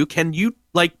send it to you, can you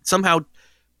like somehow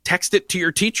text it to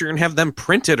your teacher and have them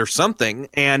print it or something?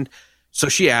 And so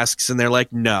she asks and they're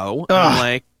like, no. And I'm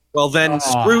like, well then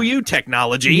screw you,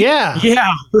 technology. Yeah,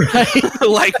 right.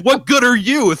 Like, what good are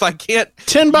you if I can't?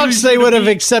 $10 they would have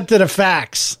accepted a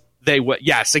fax. They would.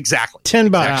 Yes, exactly.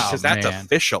 $10 because that's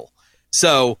official.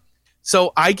 So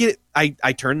I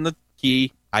turn the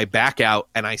key, I back out,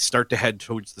 and I start to head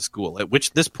towards the school. At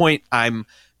which this point, I'm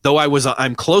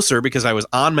closer because I was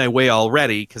on my way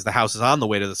already because the house is on the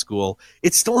way to the school.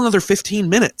 It's still another 15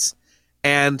 minutes.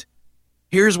 And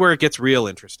here's where it gets real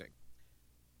interesting.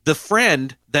 The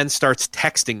friend then starts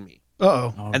texting me.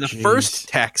 And the first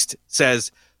text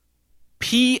says,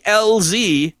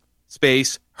 PLZ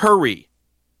space hurry.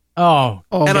 Oh,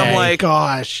 and I'm like,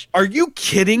 gosh, are you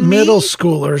kidding me? Middle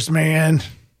schoolers, man.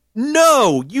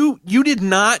 No, you did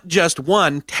not just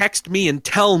text me and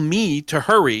tell me to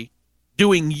hurry,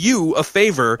 doing you a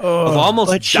favor of almost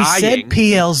dying. She said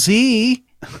PLZ.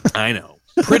 I know.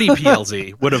 Pretty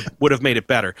PLZ would have made it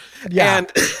better. Yeah.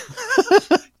 And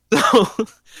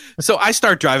so I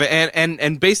start driving,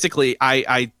 and basically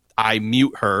I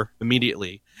mute her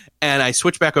immediately, and I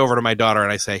switch back over to my daughter,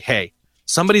 and I say, hey,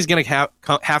 somebody's going to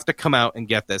have to come out and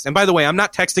get this. And by the way, I'm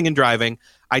not texting and driving.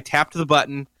 I tapped the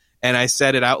button, and I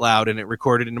said it out loud, and it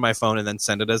recorded into my phone, and then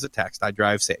sent it as a text. I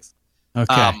drive safe.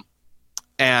 Okay.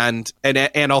 And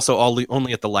also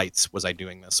only at the lights was I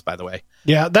doing this, by the way.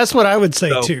 Yeah, that's what I would say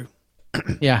So- too.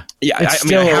 Yeah. Yeah, It's I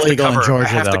still have illegal to cover, in Georgia, I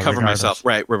have to though, cover regardless. myself.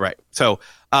 Right. So,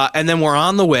 and then we're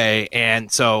on the way, and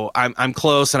so I'm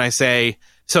close, and I say,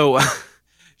 so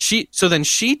then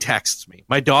she texts me.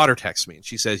 My daughter texts me, and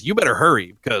she says, "You better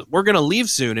hurry because we're gonna leave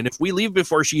soon, and if we leave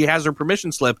before she has her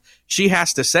permission slip, she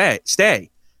has to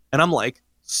stay." And I'm like,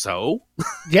 so?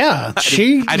 Yeah,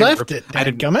 she left it. I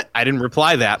didn't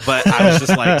reply that, but I was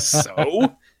just like,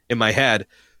 so in my head.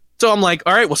 So I'm like,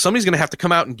 all right, well, somebody's going to have to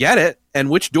come out and get it. And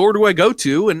which door do I go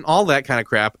to? And all that kind of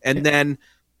crap. And then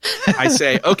I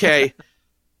say, okay,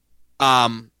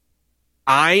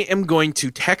 I am going to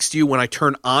text you when I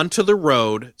turn onto the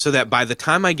road so that by the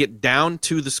time I get down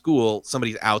to the school,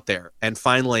 somebody's out there. And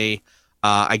finally,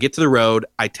 I get to the road.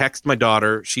 I text my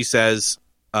daughter. She says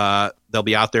they'll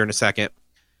be out there in a second.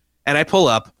 And I pull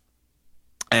up,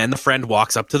 and the friend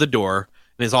walks up to the door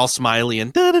and is all smiley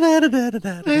and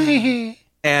da-da-da-da-da-da-da.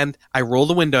 And I roll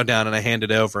the window down and I hand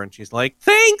it over, and she's like,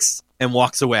 thanks, and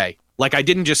walks away. Like I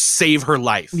didn't just save her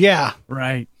life. Yeah.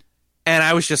 Right. And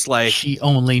I was just like, She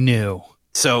only knew.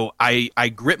 so I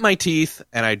grit my teeth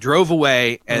and I drove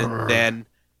away. And then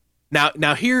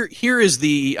now here is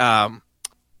the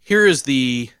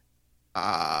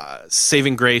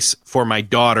saving grace for my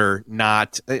daughter. I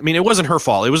mean, it wasn't her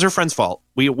fault. It was her friend's fault.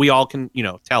 We all can,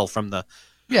 tell from the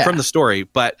story,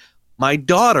 but my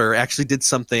daughter actually did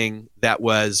something that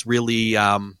was really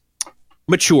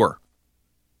mature.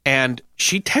 And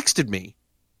she texted me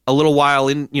a little while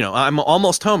in, I'm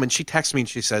almost home, and she texts me and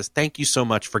she says, "Thank you so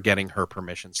much for getting her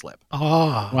permission slip."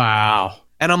 Oh. Wow.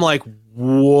 And I'm like,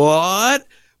 what?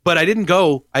 But I didn't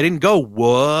go,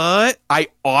 what? I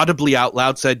audibly out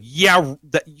loud said, yeah,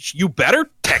 you better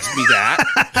text me that.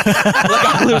 Like,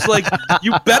 I was like,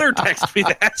 you better text me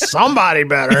that. Somebody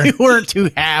better. You weren't too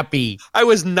happy. I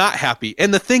was not happy.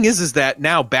 And the thing is that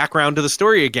now, background to the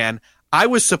story again, I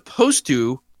was supposed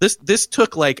to, this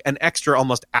took like an extra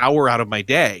almost hour out of my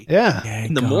day Yeah.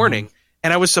 in the morning.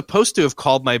 And I was supposed to have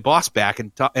called my boss back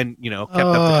and kept up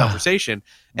the conversation.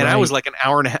 And I was like an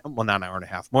hour and a half, well, not an hour and a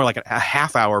half, more like a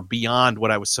half hour beyond what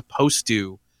I was supposed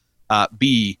to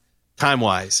be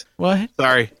time-wise. What?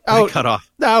 Sorry, Oh. I cut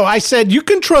off. No, I said you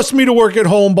can trust me to work at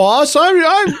home, boss. I'm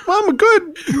a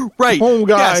good Right, home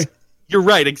guy. Yes, you're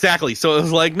right, exactly. So it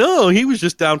was like, no, he was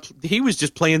just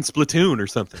playing Splatoon or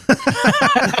something.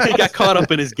 He got caught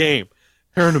up in his game.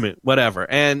 Tournament, whatever,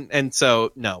 and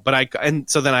so no, but then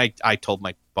I told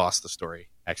my boss the story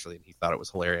actually, and he thought it was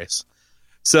hilarious.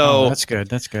 So that's good.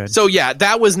 That's good. So yeah,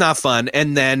 that was not fun.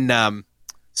 And then,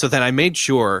 so then I made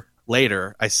sure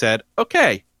later. I said,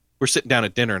 okay, we're sitting down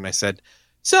at dinner, and I said,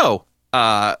 so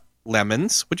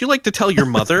Lemons, would you like to tell your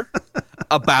mother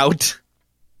about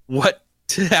what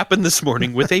happened this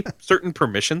morning with a certain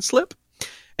permission slip?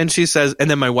 And she says,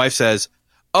 and then my wife says,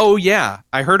 oh yeah,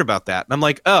 I heard about that. And I'm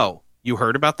like, oh. You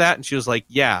heard about that? And she was like,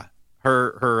 yeah,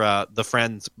 her the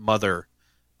friend's mother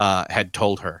had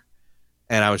told her.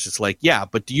 And I was just like, yeah,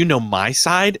 but do you know my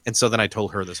side? And so then I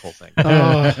told her this whole thing.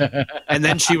 And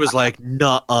then she was like,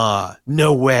 nuh-uh,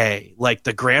 no way. Like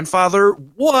the grandfather,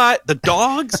 what? The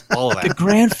dogs? All of that. The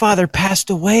grandfather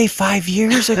passed away 5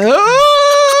 years ago.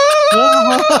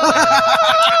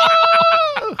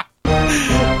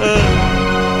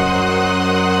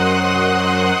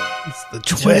 It's the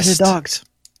So did twist. the dogs.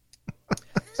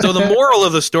 So the moral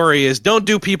of the story is don't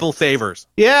do people favors.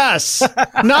 Yes.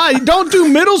 No, don't do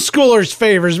middle schoolers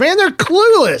favors, man. They're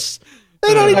clueless.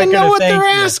 They don't even know what they're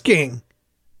asking.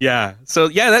 Yeah. So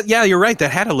yeah, you're right. That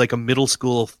had a middle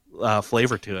school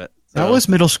flavor to it. That So was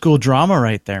middle school drama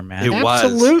right there, man. It was.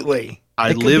 Absolutely. I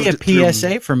It could lived be a PSA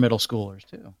through- for middle schoolers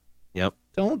too. Yep.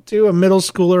 Don't do a middle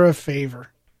schooler a favor.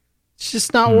 It's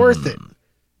just not worth it.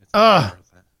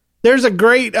 There's a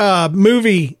great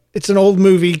movie. It's an old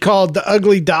movie called The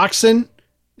Ugly Dachshund.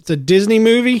 It's a Disney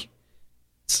movie.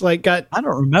 It's like got I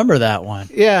don't remember that one.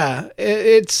 yeah.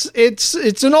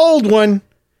 It's an old one,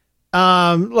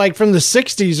 like from the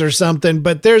 '60s or something.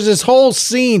 But there's this whole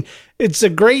scene. It's a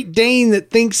Great Dane that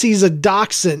thinks he's a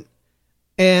dachshund,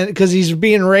 and because he's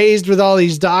being raised with all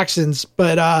these dachshunds,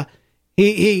 but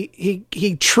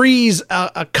he trees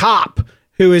a cop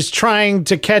who is trying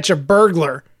to catch a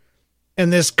burglar.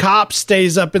 And this cop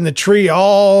stays up in the tree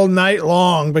all night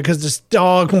long because this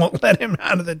dog won't let him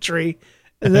out of the tree.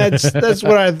 And that's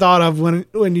what I thought of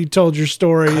when you told your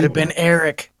story. Could have been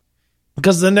Eric.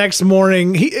 Because the next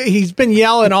morning, he's been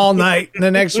yelling all night. And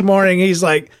the next morning, he's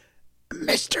like,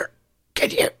 "Mister,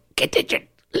 did you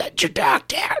let your dog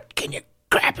down? Can you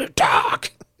grab your dog?"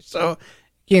 So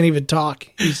he can't even talk.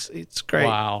 It's great.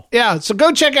 Wow. Yeah, so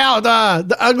go check out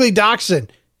The Ugly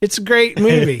Dachshund. It's a great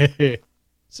movie.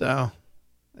 So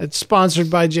it's sponsored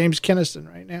by James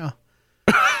Kennison right now.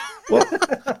 Well,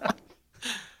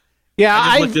 yeah,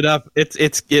 I just looked it up.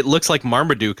 It looks like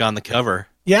Marmaduke on the cover.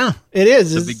 Yeah, it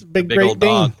is. It's a big big great old Dane.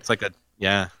 dog. It's like a Did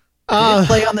it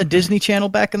play on the Disney Channel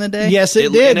back in the day? Yes,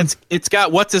 it did. And it's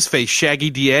got what's his face,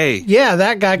 Shaggy DA. Yeah,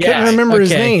 that guy. Couldn't Yeah, remember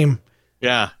his okay. name.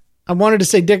 Yeah. I wanted to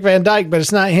say Dick Van Dyke, but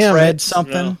it's not him. Fred It's-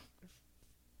 something.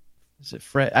 Is it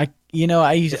Fred?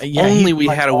 Only we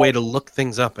had a way to look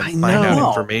things up and I find know. out We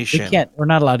information. can't. We're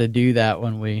not allowed to do that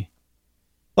when we.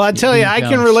 Well, I tell you, I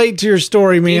can relate to your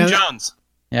story, Dean man. Jones.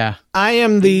 I Yeah.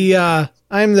 am the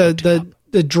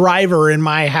driver in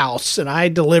my house, and I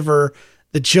deliver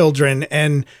the children.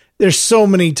 And there's so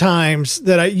many times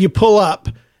that you pull up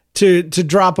to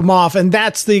drop them off, and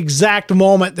that's the exact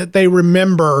moment that they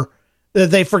remember that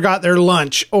they forgot their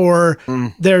lunch, or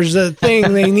there's a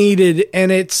thing they needed,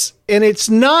 and it's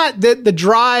not that the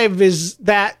drive is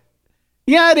that.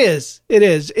 Yeah, it is. It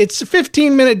is. It's a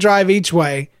 15-minute drive each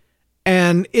way.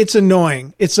 And it's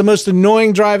annoying. It's the most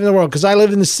annoying drive in the world because I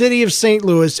live in the city of St.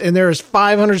 Louis and there is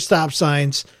 500 stop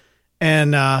signs,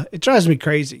 and it drives me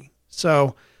crazy.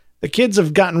 So the kids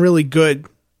have gotten really good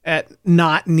at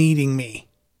not needing me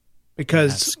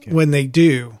because when they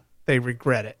do, they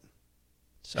regret it.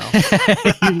 So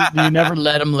you never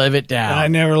let them live it down. I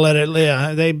never let it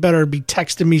live. They better be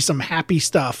texting me some happy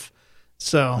stuff.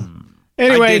 So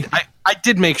anyway, I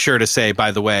did make sure to say, by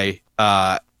the way,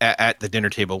 at the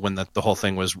dinner table when the whole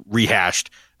thing was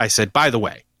rehashed, I said, by the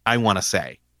way, I want to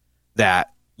say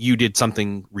that you did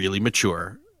something really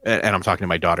mature. And I'm talking to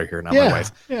my daughter here, not my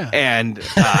wife. Yeah. And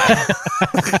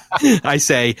I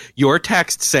say, your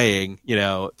text saying,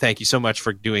 thank you so much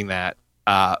for doing that,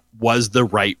 was the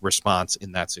right response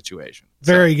in that situation.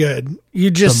 Very good.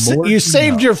 You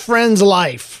saved your friend's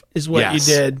life is what you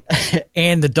did.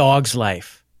 And the dog's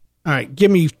life. All right,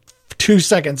 give me 2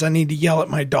 seconds. I need to yell at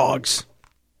my dogs.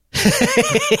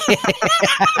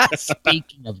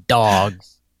 Speaking of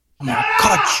dogs, I'm gonna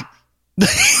cut you.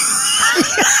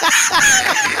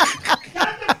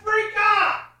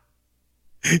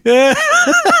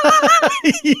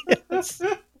 Yes.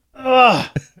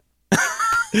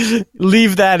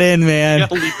 Leave that in, man. You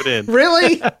gotta leave it in.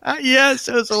 Really? Yes,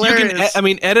 it was You hilarious.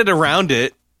 can, edit around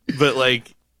it, but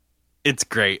it's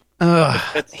great.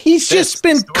 He's just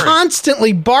been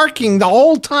constantly barking the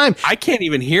whole time. I can't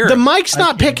even hear The him. mic's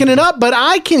not picking it up, but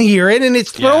I can hear it, and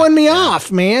it's throwing me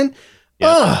off, man.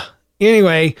 Yeah.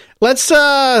 Anyway, let's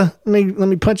let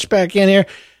me punch back in here.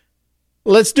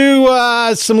 Let's do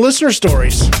some listener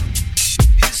stories.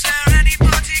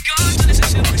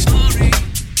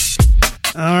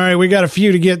 All right, we got a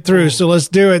few to get through, so let's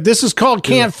do it. This is called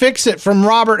Can't Fix It from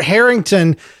Robert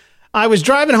Harrington. I was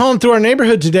driving home through our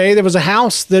neighborhood today. There was a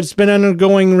house that's been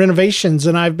undergoing renovations,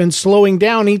 and I've been slowing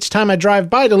down each time I drive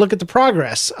by to look at the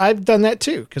progress. I've done that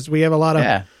too because we have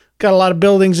got a lot of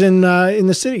buildings in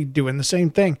the city doing the same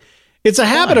thing. It's a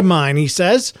habit of mine, he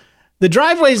says. The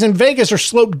driveways in Vegas are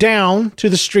sloped down to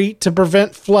the street to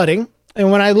prevent flooding. And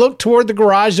when I looked toward the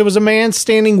garage, there was a man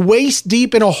standing waist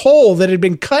deep in a hole that had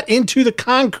been cut into the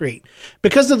concrete.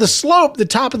 Because of the slope, the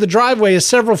top of the driveway is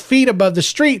several feet above the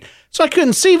street, so I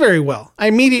couldn't see very well. I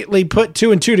immediately put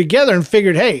two and two together and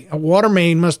figured, hey, a water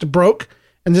main must have broke,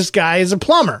 and this guy is a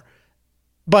plumber.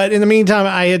 But in the meantime,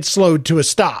 I had slowed to a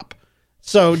stop.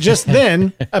 So just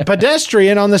then, a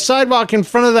pedestrian on the sidewalk in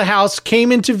front of the house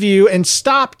came into view and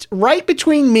stopped right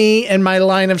between me and my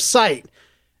line of sight.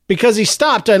 Because he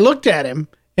stopped, I looked at him,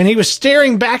 and he was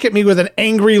staring back at me with an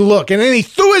angry look. And then he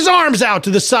threw his arms out to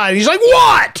the side. He's like,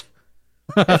 what?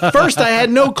 At first, I had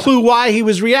no clue why he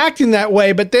was reacting that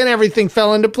way, but then everything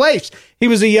fell into place. He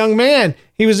was a young man.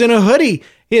 He was in a hoodie.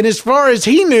 And as far as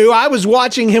he knew, I was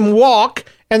watching him walk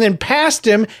and then passed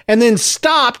him and then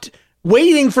stopped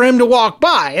waiting for him to walk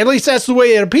by. At least that's the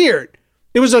way it appeared.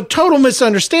 It was a total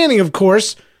misunderstanding, of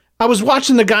course. I was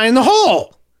watching the guy in the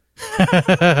hole.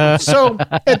 So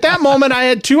at that moment, I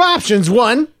had two options.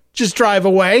 One, just drive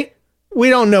away. We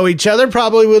don't know each other.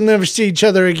 Probably we'll never see each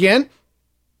other again.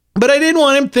 But I didn't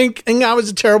want him thinking I was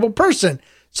a terrible person.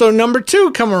 So number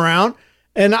two come around,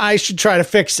 and I should try to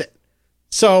fix it.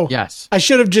 So yes, I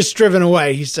should have just driven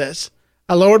away, he says.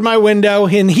 I lowered my window,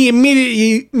 and he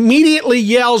immediately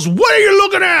yells, "What are you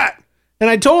looking at?" And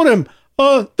I told him,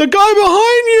 "The guy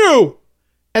behind you."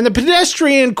 And the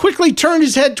pedestrian quickly turned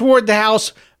his head toward the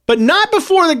house, but not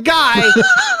before the guy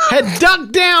had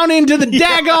ducked down into the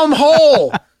daggum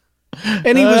hole.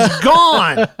 And he was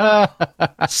gone.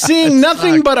 Seeing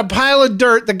nothing but a pile of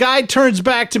dirt, the guy turns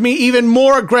back to me even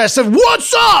more aggressive.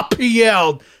 "What's up?" he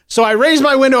yelled. So I raised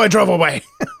my window and drove away.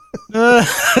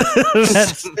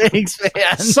 That stinks,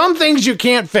 man. Some things you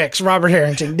can't fix, Robert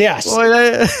Harrington. Yes,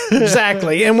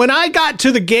 exactly. And when I got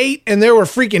to the gate and there were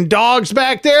freaking dogs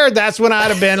back there, that's when I'd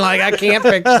have been like, I can't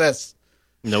fix this.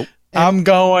 Nope. I'm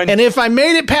going. And if I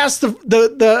made it past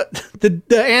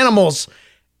the animals,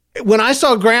 when I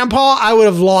saw Grandpa, I would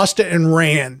have lost it and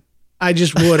ran. I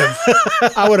just would have.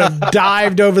 I would have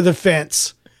dived over the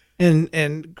fence,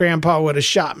 and Grandpa would have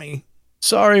shot me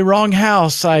Sorry, wrong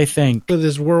house, I think. with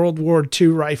his World War II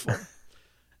rifle.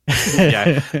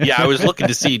 Yeah, I was looking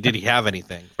to see, did he have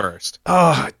anything first?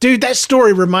 Oh, dude, that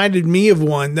story reminded me of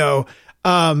one though.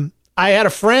 I had a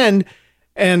friend,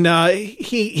 and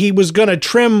he was gonna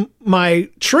trim my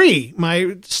tree,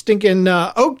 my stinking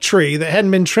oak tree that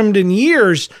hadn't been trimmed in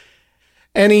years.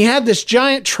 And he had this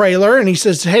giant trailer, and he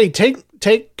says, "Hey, take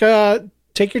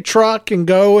your truck and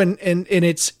go, and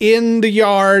it's in the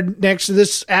yard next to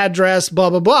this address, blah,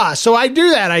 blah, blah." So I do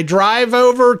that. I drive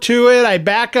over to it. I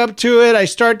back up to it. I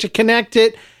start to connect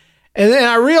it. And then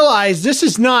I realize this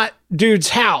is not dude's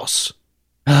house.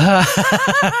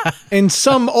 And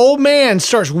some old man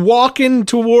starts walking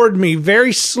toward me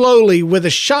very slowly with a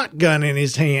shotgun in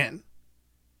his hand.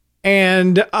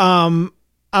 And I'm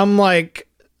like,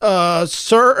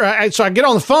 "Sir," so I get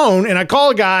on the phone and I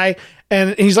call a guy,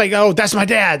 and he's like, "Oh, that's my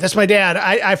dad. That's my dad.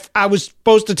 I was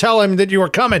supposed to tell him that you were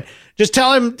coming. Just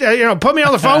tell him, put me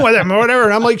on the phone with him or whatever."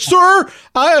 And I'm like, "Sir,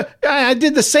 I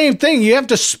did the same thing. You have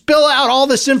to spill out all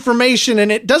this information,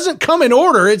 and it doesn't come in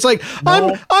order. It's like,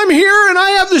 no. I'm here, and I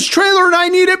have this trailer, and I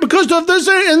need it because of this,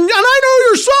 and I know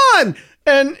your son."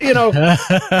 And,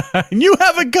 And you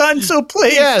have a gun, so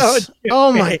please. yes.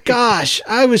 Oh my gosh.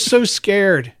 I was so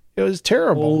scared. It was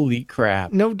terrible. Holy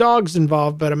crap. No dogs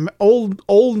involved, but an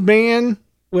old man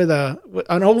with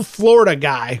an old Florida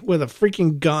guy with a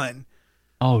freaking gun.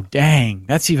 Oh, dang.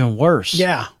 That's even worse.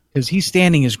 Yeah. Because he's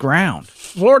standing his ground.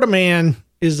 Florida man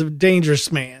is a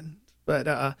dangerous man.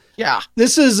 But Yeah.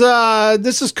 this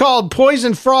is called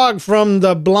Poison Frog from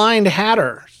the Blind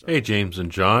Hatter. Hey, James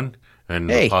and John, and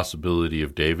Hey. the possibility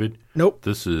of David. Nope.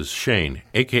 This is Shane,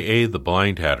 a.k.a. the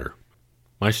Blind Hatter.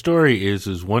 My story is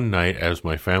one night as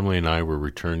my family and I were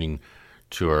returning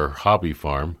to our hobby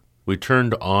farm, we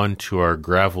turned on to our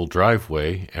gravel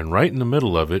driveway, and right in the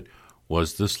middle of it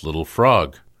was this little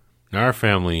frog. In our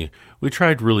family, we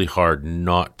tried really hard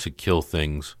not to kill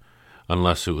things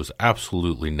unless it was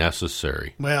absolutely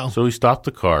necessary. Well, So we stopped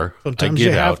the car. sometimes I get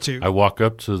you have out. to. I walk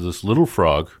up to this little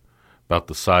frog, about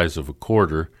the size of a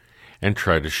quarter, and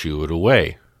try to shoo it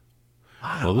away.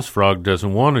 Wow. Well, this frog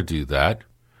doesn't want to do that.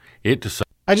 It decides.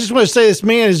 I just want to say this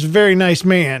man is a very nice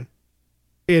man.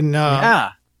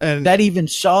 Yeah. And That even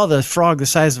saw the frog the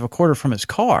size of a quarter from his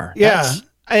car. yeah,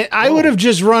 I would have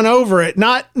just run over it,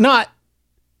 not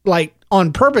like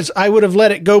on purpose. I would have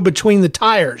let it go between the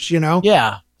tires,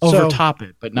 Yeah. So- Over top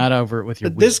it, but not over it with your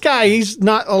But this guy, he's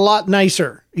not a lot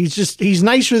nicer. He's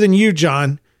nicer than you,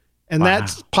 John. And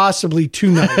that's possibly too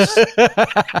nice.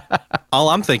 All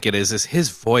I'm thinking is his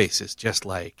voice is just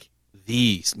like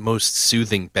the most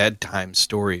soothing bedtime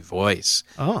story voice.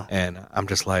 Oh. And I'm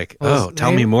just like, Well, his tell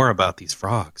me name- more about these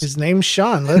frogs. His name's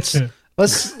Sean. Let's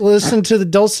listen to the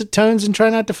dulcet tones and try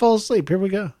not to fall asleep. Here we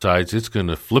go. It's going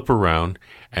to flip around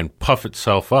and puff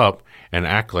itself up and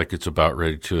act like it's about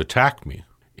ready to attack me.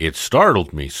 It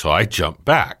startled me, so I jumped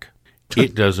back.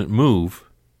 It doesn't move,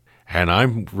 and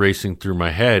I'm racing through my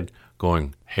head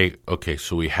going, hey, okay,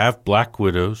 so we have black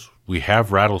widows, we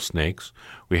have rattlesnakes,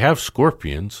 we have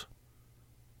scorpions.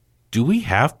 Do we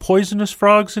have poisonous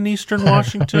frogs in eastern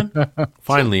Washington?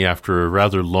 Finally, after a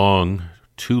rather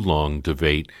too long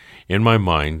debate in my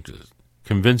mind,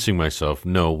 convincing myself,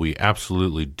 no, we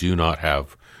absolutely do not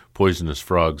have poisonous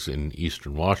frogs in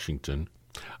eastern Washington,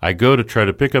 I go to try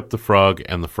to pick up the frog,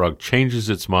 and the frog changes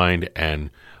its mind and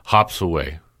hops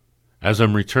away. As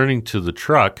I'm returning to the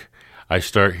truck, I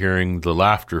start hearing the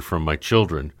laughter from my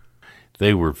children.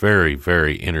 They were very,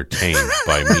 very entertained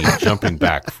by me jumping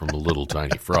back from a little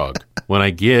tiny frog. When I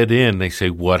get in, they say,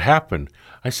 "What happened?"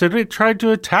 I said, "It tried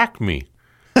to attack me."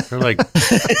 They're like,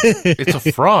 "It's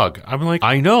a frog." I'm like,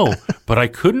 "I know, but I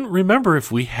couldn't remember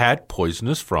if we had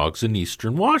poisonous frogs in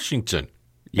eastern Washington."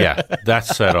 Yeah, that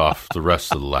set off the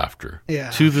rest of the laughter. Yeah.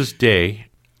 To this day,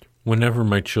 whenever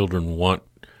my children want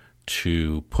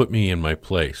to put me in my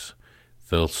place,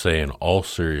 they'll say in all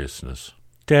seriousness,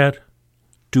 Dad,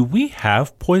 do we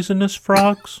have poisonous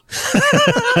frogs?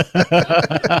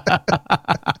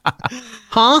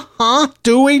 Huh?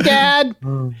 Do we, Dad?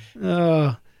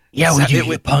 Yeah, we do,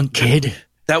 you punk kid.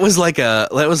 That was like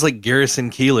Garrison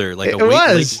Keeler, like It a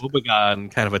was. Lake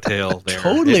Wobegon kind of a tale there.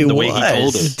 Totally the way he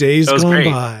told was. it. Days That was gone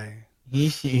great. by.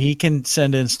 He can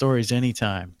send in stories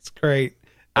anytime. It's great.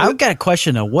 I've got a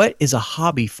question though. What is a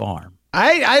hobby farm?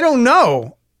 I don't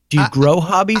know. Do you grow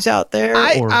hobbies out there?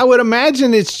 I would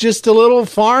imagine it's just a little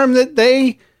farm that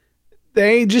they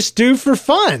just do for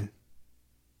fun.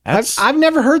 I've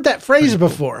never heard that phrase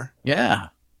before. Yeah.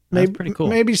 Maybe That's pretty cool.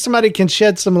 Maybe somebody can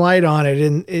shed some light on it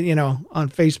in on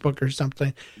Facebook or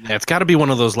something. Yeah, it's got to be one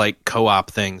of those like co-op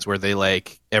things where they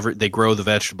they grow the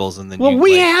vegetables and then. Well,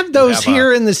 we have those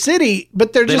here in the city,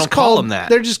 but they're They just don't call called them that.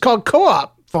 They're just called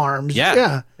co-op farms.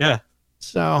 Yeah.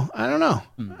 So I don't know.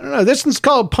 This one's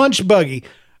called Punch Buggy.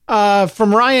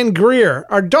 From Ryan Greer.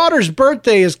 Our daughter's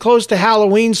birthday is close to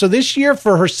Halloween, so this year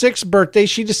for her 6th birthday,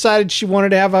 she decided she wanted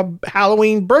to have a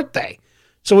Halloween birthday.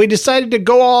 So we decided to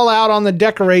go all out on the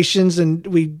decorations, and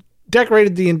we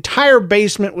decorated the entire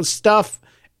basement with stuff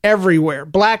everywhere.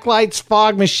 Black lights,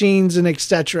 fog machines, and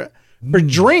etc. For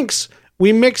drinks,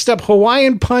 we mixed up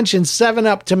Hawaiian Punch and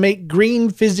 7-Up to make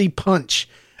green fizzy punch.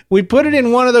 We put it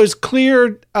in one of those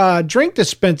clear drink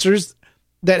dispensers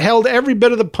that held every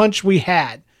bit of the punch we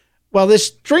had. Well,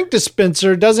 this drink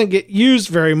dispenser doesn't get used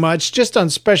very much, just on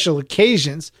special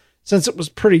occasions. Since it was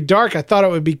pretty dark, I thought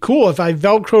it would be cool if I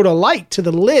Velcroed a light to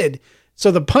the lid so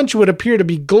the punch would appear to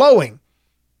be glowing.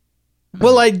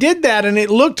 Well, I did that and it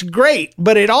looked great,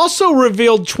 but it also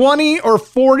revealed 20 or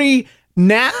 40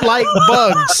 gnat-like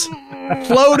bugs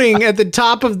floating at the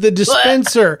top of the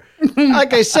dispenser.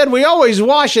 Like I said, we always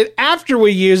wash it after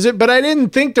we use it, but I didn't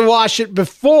think to wash it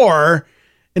before.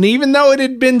 And even though it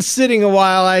had been sitting a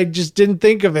while, I just didn't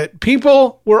think of it.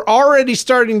 People were already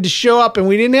starting to show up, and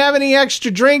we didn't have any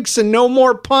extra drinks and no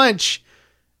more punch.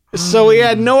 So we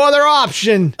had no other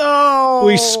option. Oh,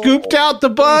 We scooped out the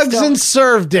bugs and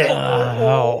served it.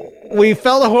 We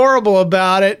felt horrible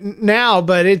about it now,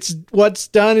 but it's what's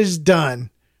done is done.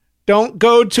 Don't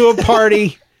go to a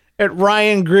party at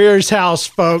Ryan Greer's house,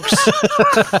 folks.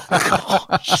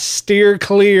 Steer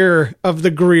clear of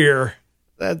the Greer.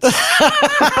 That's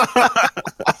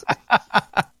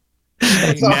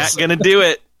Not gonna do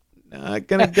it. not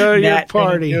gonna go to your Not gonna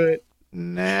party. do it.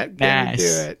 Not gonna Nice.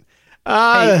 do it.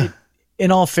 Hey,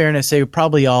 in all fairness, they were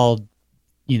probably all,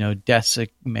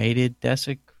 desiccated.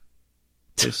 They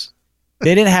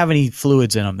didn't have any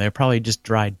fluids in them. They're probably just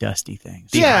dry, dusty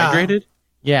things. Yeah. Dehydrated?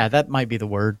 Yeah, that might be the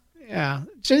word. Yeah,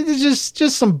 just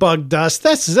some bug dust.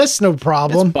 That's no It's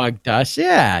problem. bug dust.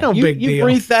 Yeah, No you, big you deal.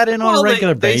 breathe that in on Well, a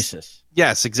regular they- basis.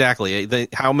 Yes, exactly.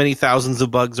 How many thousands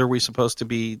of bugs are we supposed to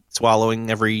be swallowing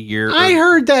every year? I or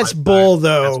heard that's lifetime bull as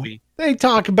though. we- They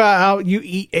talk about how you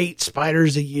eat 8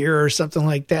 spiders a year or something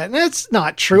like that. And that's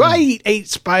not true. I eat 8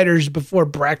 spiders before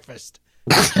breakfast.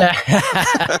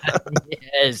 Yes.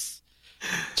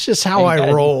 It's just how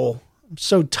I roll. I'm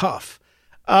so tough.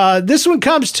 This one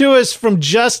comes to us from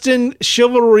Justin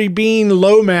Chivalry Bean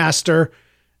Lowmaster.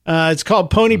 It's called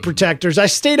Pony Protectors. I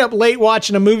stayed up late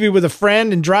watching a movie with a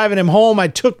friend, and driving him home, I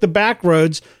took the back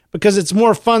roads because it's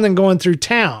more fun than going through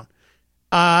town.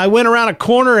 I went around a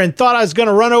corner and thought I was going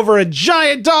to run over a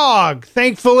giant dog.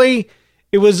 Thankfully,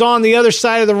 it was on the other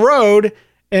side of the road,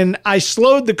 and I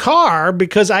slowed the car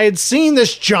because I had seen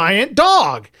this giant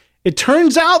dog. It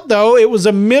turns out, though, it was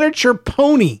a miniature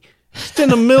pony just in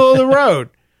the middle of the road.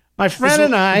 My friend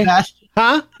and I... Sebastian.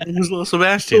 Huh? It was little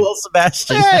Sebastian. Little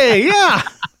Sebastian. Hey, yeah.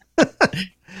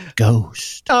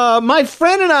 Ghost. My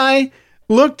friend and I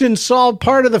looked and saw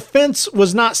part of the fence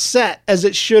was not set as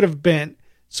it should have been.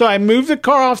 So I moved the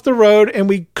car off the road and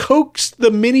we coaxed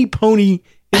the mini pony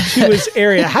into his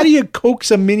area. How do you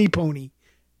coax a mini pony?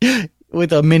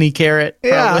 With a mini carrot.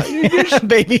 Yeah. Probably.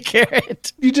 Baby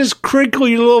carrot. You just crinkle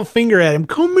your little finger at him.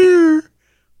 Come here,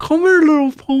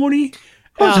 little pony.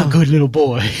 That's a good little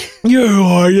boy. You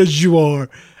are, yes, you are.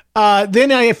 Then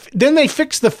they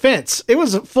fixed the fence. It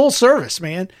was a full service,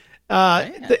 man.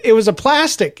 It was a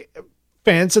plastic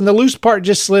fence, and the loose part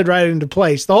just slid right into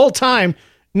place. The whole time,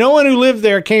 no one who lived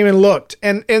there came and looked,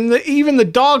 and even the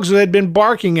dogs who had been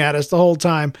barking at us the whole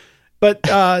time. But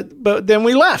then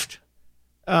we left.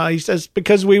 He says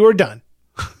because we were done,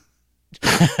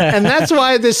 and that's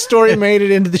why this story made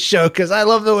it into the show, because I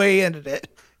love the way he ended it.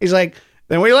 He's like,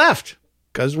 then we left.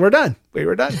 Because we're done. We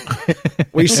were done.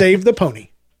 We saved the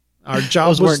pony. Our job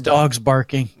Those was weren't done. dogs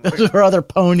barking. Those were other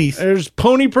ponies. There's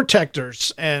pony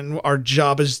protectors, and our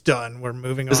job is done. We're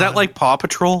moving on. Is that like Paw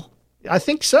Patrol? I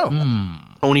think so.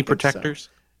 Pony protectors.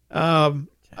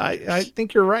 I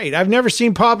think you're right. I've never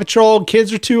seen Paw Patrol.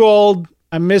 Kids are too old.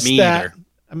 I missed Me that. either.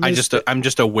 I'm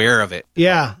just aware of it.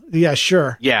 Yeah,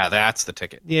 sure. Yeah, that's the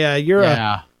ticket. Yeah, you're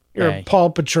a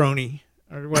Paul Patroni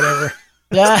or whatever.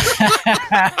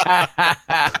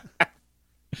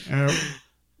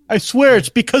 I swear it's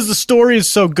because the story is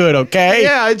so good, okay?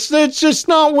 Yeah, it's just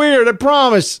not weird, I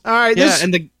promise. All right, go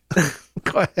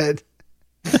ahead.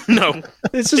 No,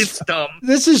 it's dumb.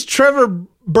 This is Trevor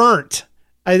Burnt,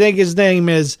 I think his name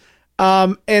is.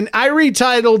 And I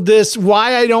retitled this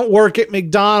Why I Don't Work at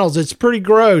McDonald's. It's pretty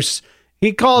gross.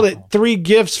 He called it 3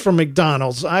 Gifts from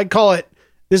McDonald's. I call it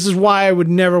This is Why I Would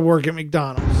Never Work at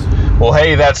McDonald's. Well,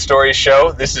 hey, That Story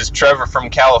Show. This is Trevor from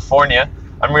California.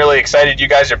 I'm really excited you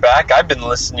guys are back. I've been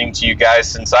listening to you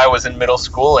guys since I was in middle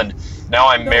school, and now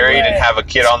I'm married and have a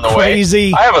kid on the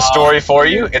Crazy. way. I have a story for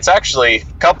you. It's actually a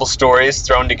couple stories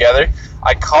thrown together.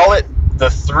 I call it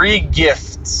the 3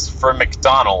 Gifts for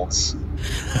McDonald's.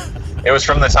 It was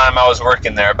from the time I was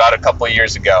working there about a couple of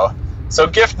years ago. So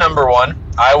gift number 1,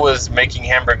 I was making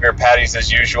hamburger patties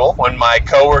as usual when my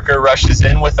coworker rushes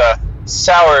in with a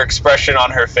sour expression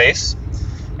on her face,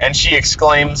 and she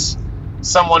exclaims,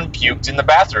 "Someone puked in the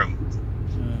bathroom."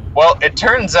 Well, it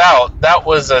turns out that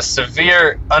was a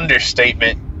severe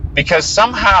understatement because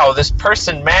somehow this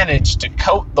person managed to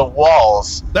coat the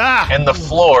walls and the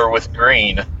floor with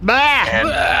green, and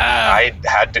I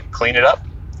had to clean it up.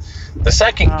 The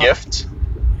second gift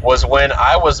was when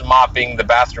I was mopping the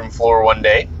bathroom floor one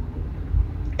day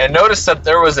and noticed that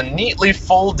there was a neatly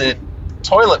folded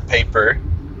toilet paper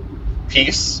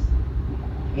piece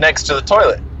next to the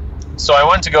toilet. So I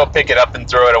went to go pick it up and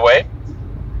throw it away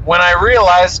when I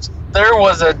realized there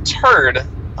was a turd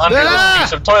under this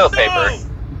piece of toilet paper.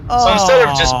 So instead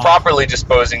of just properly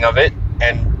disposing of it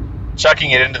and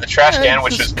chucking it into the trash can,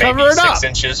 which was maybe 6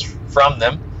 inches from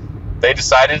them, they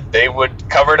decided they would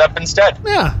cover it up instead.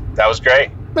 Yeah. That was great.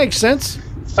 Makes sense.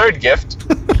 Third gift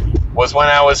was when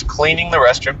I was cleaning the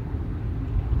restroom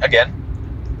again,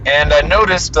 and I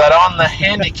noticed that on the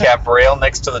handicap rail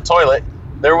next to the toilet,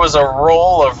 there was a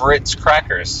roll of Ritz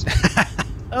crackers.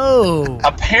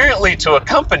 Apparently, to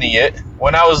accompany it,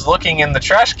 when I was looking in the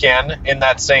trash can in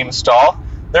that same stall,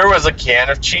 there was a can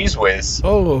of Cheese Whiz.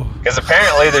 Because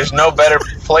apparently there's no better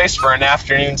place for an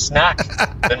afternoon snack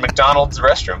than McDonald's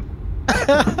restroom.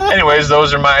 Anyways,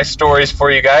 those are my stories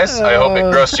for you guys. I hope it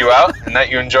grossed you out and that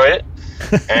you enjoyed it.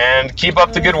 And keep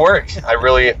up the good work. I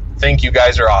really think you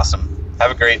guys are awesome.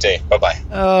 Have a great day. Bye-bye.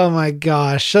 Oh, my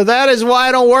gosh. So that is why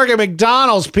I don't work at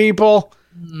McDonald's, people.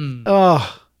 It's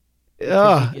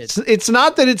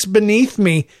not that it's beneath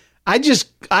me.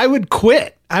 I would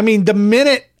quit. I mean, the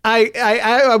minute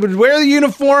I would wear the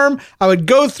uniform, I would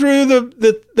go through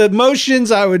the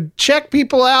motions, I would check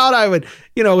people out, I would,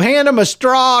 hand them a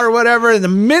straw or whatever. And the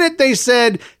minute they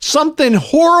said something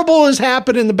horrible has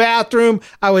happened in the bathroom,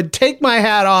 I would take my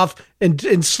hat off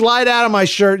and slide out of my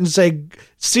shirt and say,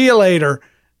 "See you later."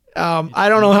 I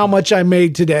don't know how much I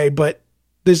made today, but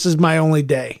this is my only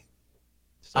day.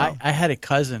 So. I had a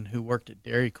cousin who worked at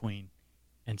Dairy Queen,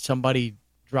 and somebody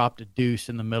dropped a deuce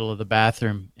in the middle of the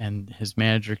bathroom, and his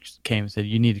manager came and said,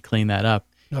 "You need to clean that up."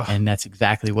 Ugh. And that's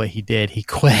exactly what he did. He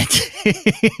quit.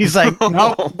 He's like,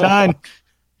 "Nope, done.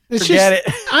 Forget it."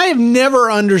 I have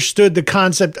never understood the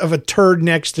concept of a turd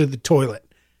next to the toilet.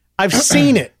 I've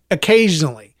seen it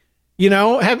occasionally.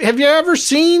 Have you ever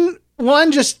seen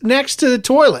one just next to the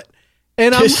toilet?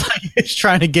 And he's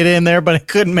trying to get in there, but I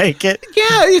couldn't make it.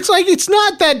 Yeah, it's like it's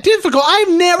not that difficult. I've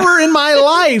never in my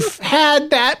life had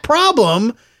that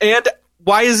problem. And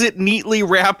why is it neatly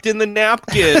wrapped in the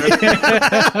napkin?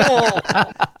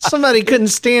 Somebody couldn't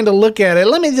stand to look at it.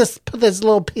 Let me just put this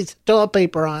little piece of toilet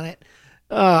paper on it.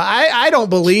 I don't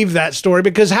believe that story,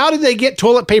 because how did they get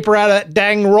toilet paper out of that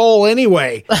dang roll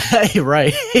anyway?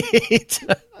 Right.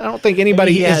 I don't think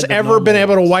anybody has ever been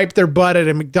able to wipe their butt at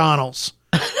a McDonald's.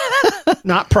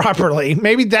 Not properly.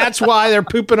 Maybe that's why they're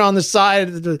pooping on the side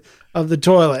of the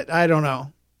toilet. I don't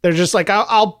know. They're just like,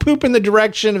 I'll poop in the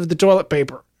direction of the toilet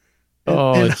paper.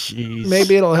 And jeez.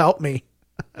 Maybe it'll help me.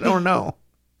 I don't know.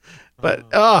 But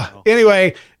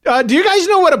anyway, do you guys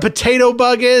know what a potato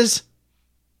bug is?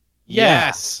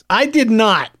 Yes. I did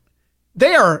not.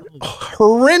 They are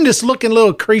horrendous looking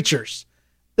little creatures.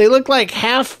 They look like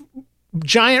half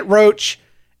giant roach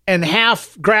and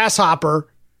half grasshopper.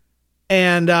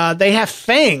 And they have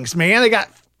fangs, man. They got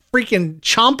freaking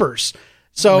chompers.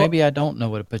 So maybe I don't know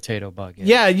what a potato bug is.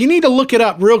 Yeah, you need to look it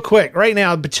up real quick right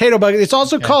now. Potato bug. It's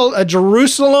also called a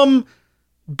Jerusalem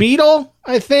beetle,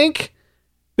 I think.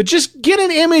 But just get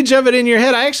an image of it in your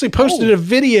head. I actually posted a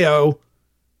video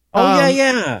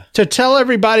Yeah. to tell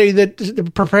everybody that to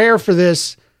prepare for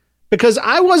this, because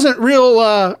I wasn't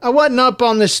I wasn't up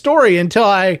on this story until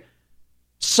I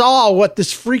saw what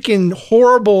this freaking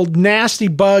horrible, nasty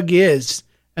bug is.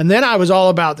 And then I was all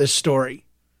about this story.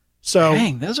 So,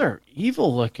 Dang, those are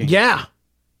evil looking. yeah,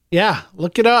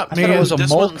 look it up, I man. thought it was a This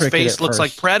mole one's cricket face at looks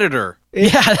like first. Predator.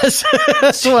 Yeah, that's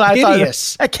what I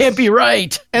hideous. thought. That can't be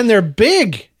right. And they're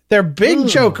big. They're big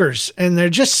jokers, and they're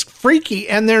just freaky.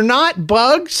 And they're not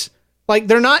bugs. Like,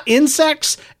 they're not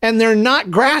insects, and they're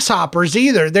not grasshoppers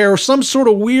either. They're some sort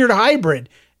of weird hybrid.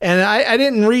 And I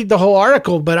didn't read the whole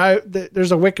article, but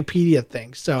there's a Wikipedia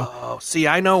thing. So, Oh, see,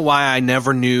 I know why I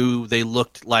never knew they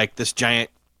looked like this giant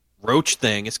roach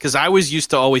thing. It's because I was used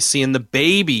to always seeing the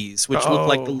babies, which look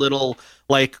like the little,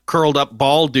 like, curled up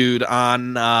ball dude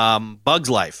on Bug's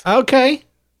Life. okay.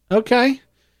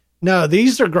 No,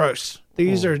 these are gross.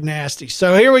 These are nasty.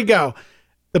 So here we go.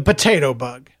 The potato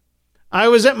bug. I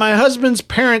was at my husband's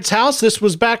parents' house. This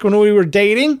was back when we were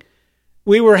dating.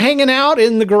 We were hanging out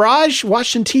in the garage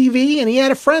watching TV, and he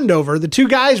had a friend over. The two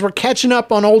guys were catching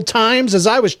up on old times as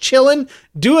I was chilling,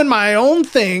 doing my own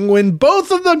thing, when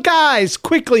both of the guys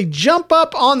quickly jump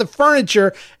up on the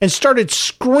furniture and started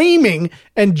screaming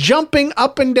and jumping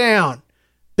up and down.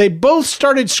 They both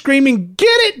started screaming, "Get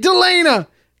it, Delana!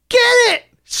 Get it!"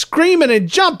 Screaming and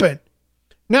jumping.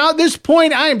 Now, at this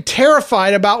point, I am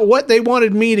terrified about what they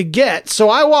wanted me to get, so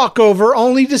I walk over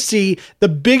only to see the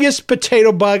biggest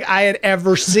potato bug I had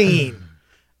ever seen.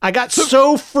 I got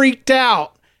so freaked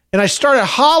out, and I started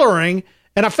hollering,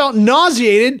 and I felt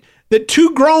nauseated that two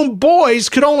grown boys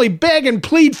could only beg and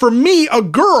plead for me, a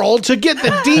girl, to get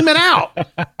the demon out.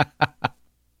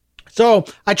 So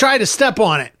I tried to step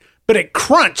on it, but it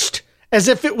crunched as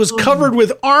if it was covered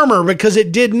with armor because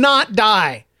it did not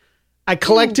die. I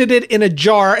collected it in a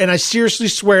jar, and I seriously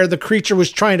swear the creature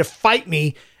was trying to fight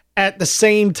me at the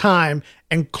same time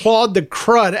and clawed the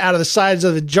crud out of the sides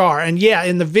of the jar. And yeah,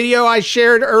 in the video I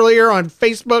shared earlier on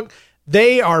Facebook,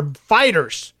 they are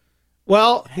fighters.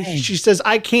 Well, she says,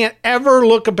 I can't ever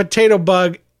look a potato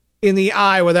bug in the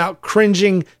eye without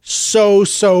cringing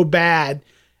so bad.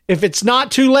 If it's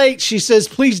not too late, she says,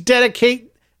 please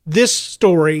dedicate this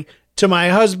story to my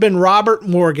husband, Robert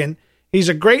Morgan. He's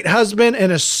a great husband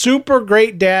and a super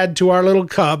great dad to our little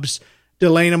cubs,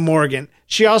 Delana Morgan.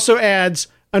 She also adds,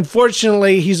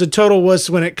 unfortunately, he's a total wuss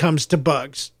when it comes to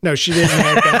bugs. No, she didn't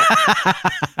add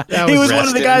that. He was one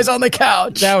of the guys on the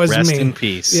couch. That was Rest me. in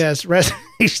peace. Yes,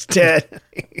 he's dead.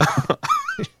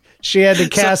 She had to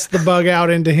cast the bug out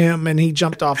into him, and he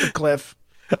jumped off a cliff.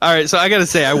 All right, so I got to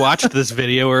say, I watched this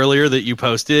video earlier that you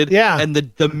posted. Yeah. And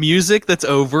the music that's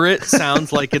over it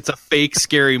sounds like it's a fake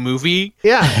scary movie.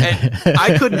 Yeah. And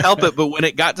I couldn't help it, but when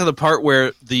it got to the part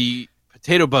where the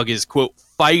potato bug is, quote,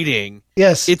 fighting,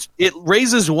 Yes. it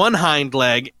raises one hind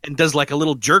leg and does like a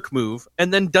little jerk move,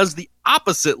 and then does the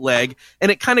opposite leg,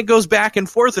 and it kind of goes back and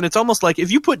forth, and it's almost like if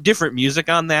you put different music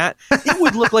on that, it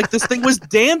would look like this thing was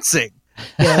dancing.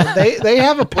 Yeah, they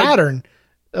have a pattern.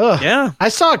 Ugh. Yeah. I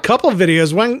saw a couple of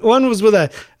videos. One was with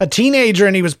a teenager,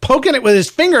 and he was poking it with his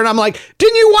finger, and I'm like,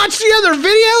 didn't you watch the other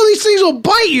video? These things will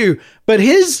bite you. But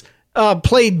his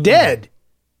played dead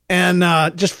and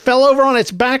just fell over on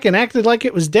its back and acted like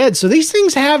it was dead. So these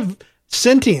things have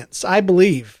sentience, I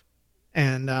believe.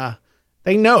 And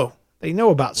they know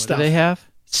about What stuff. do they have?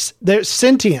 They're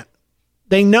sentient.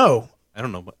 They know. I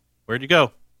don't know, but where'd you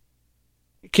go?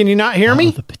 Can you not hear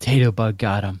me? The potato bug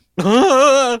got him.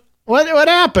 What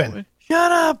happened?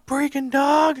 Shut up, breaking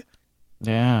dog.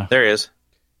 Yeah. There he is.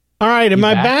 All right, am You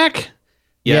I back? back?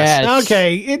 Yes. Yeah,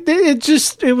 Okay,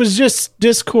 it was just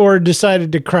Discord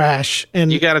decided to crash,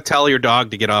 and You got to tell your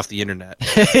dog to get off the internet.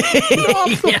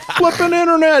 off the flipping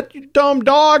internet, you dumb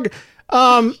dog.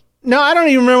 No, I don't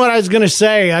even remember what I was going to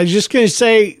say. I was just going to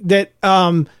say that.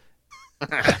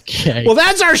 Okay. Well,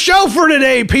 that's our show for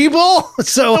today, people.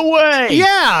 So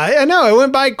yeah, I know it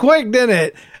went by quick, didn't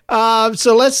it?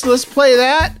 So let's play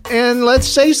that and let's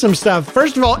say some stuff.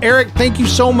 First of all, Eric, thank you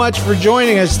so much for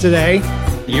joining us today.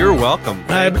 You're welcome.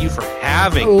 Thank you for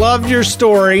having. Loved your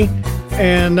story,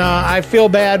 and I feel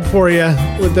bad for you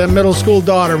with the middle school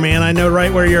daughter, man. I know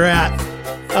right where you're at.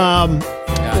 God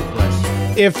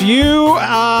bless. If you,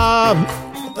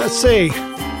 let's see,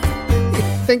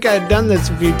 I think I've done this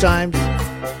a few times.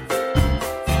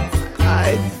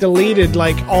 I deleted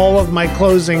like all of my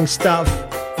closing stuff.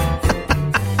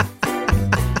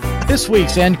 This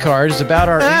week's end card is about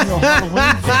our annual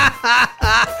Halloween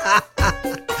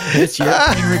thing. This year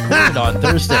being recorded on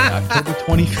Thursday, October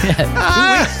 25th.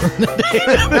 2 weeks from the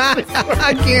day.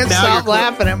 I can't Now stop you're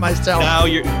laughing at myself. Now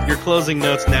your closing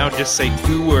notes now just say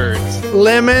 2 words.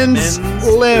 Lemons, Lemons,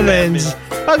 lemons.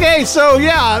 lemons. Okay, so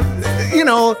yeah,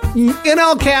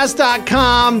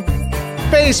 NLCast.com,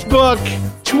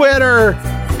 Facebook, Twitter,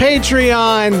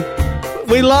 Patreon.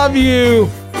 We love you.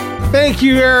 Thank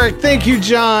you, Eric. Thank you,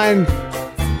 John.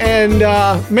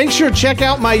 And make sure to check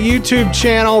out my YouTube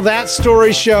channel, That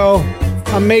Story Show.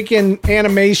 I'm making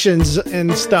animations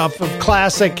and stuff of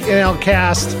classic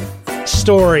NLCast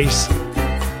stories.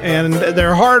 And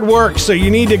they're hard work, so you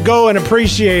need to go and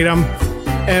appreciate them.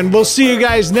 And we'll see you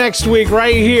guys next week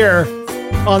right here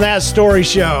on That Story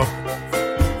Show.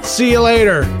 See you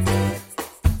later.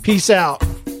 Peace out.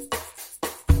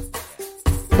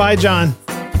 Bye, John.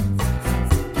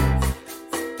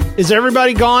 Is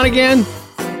everybody gone again?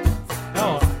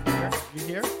 No, you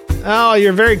here? Oh,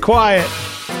 you're very quiet.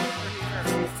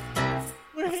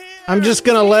 We're here. I'm just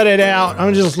going to let it out.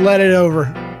 I'm just let it over.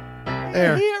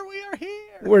 There. We are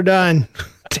here. We're done.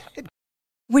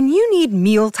 When you need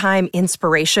mealtime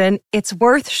inspiration, it's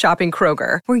worth shopping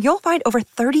Kroger, where you'll find over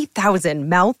 30,000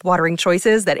 mouth-watering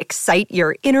choices that excite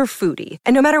your inner foodie.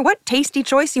 And no matter what tasty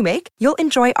choice you make, you'll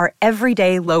enjoy our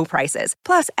everyday low prices,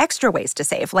 plus extra ways to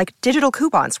save, like digital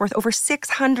coupons worth over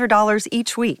 $600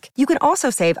 each week. You can also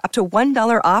save up to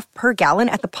 $1 off per gallon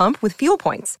at the pump with fuel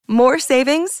points. More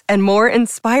savings and more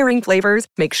inspiring flavors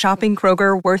make shopping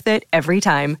Kroger worth it every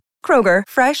time. Kroger,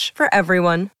 fresh for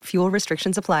everyone. Fuel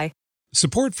restrictions apply.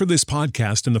 Support for this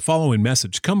podcast and the following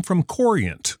message come from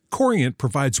Corient. Corient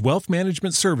provides wealth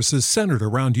management services centered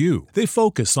around you. They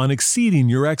focus on exceeding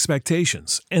your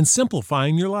expectations and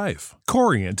simplifying your life.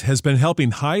 Corient has been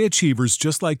helping high achievers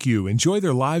just like you enjoy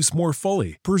their lives more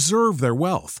fully, preserve their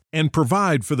wealth, and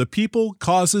provide for the people,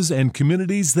 causes, and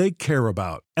communities they care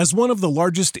about. As one of the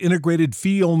largest integrated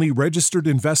fee-only registered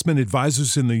investment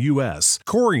advisors in the U.S.,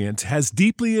 Corient has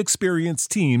deeply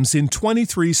experienced teams in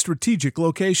 23 strategic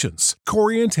locations.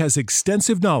 Corient has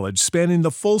extensive knowledge spanning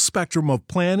the full spectrum of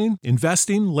planning,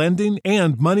 investing, lending,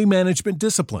 and money management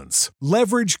disciplines.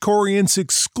 Leverage Corient's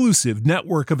exclusive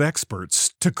network of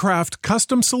experts to craft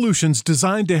custom solutions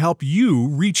designed to help you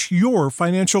reach your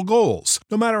financial goals,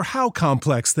 no matter how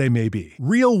complex they may be.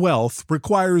 Real wealth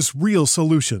requires real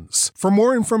solutions. For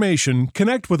more information,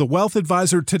 connect with a wealth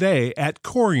advisor today at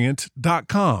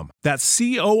Corient.com. That's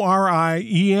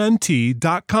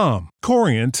Corient.com.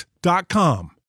 Corient.com.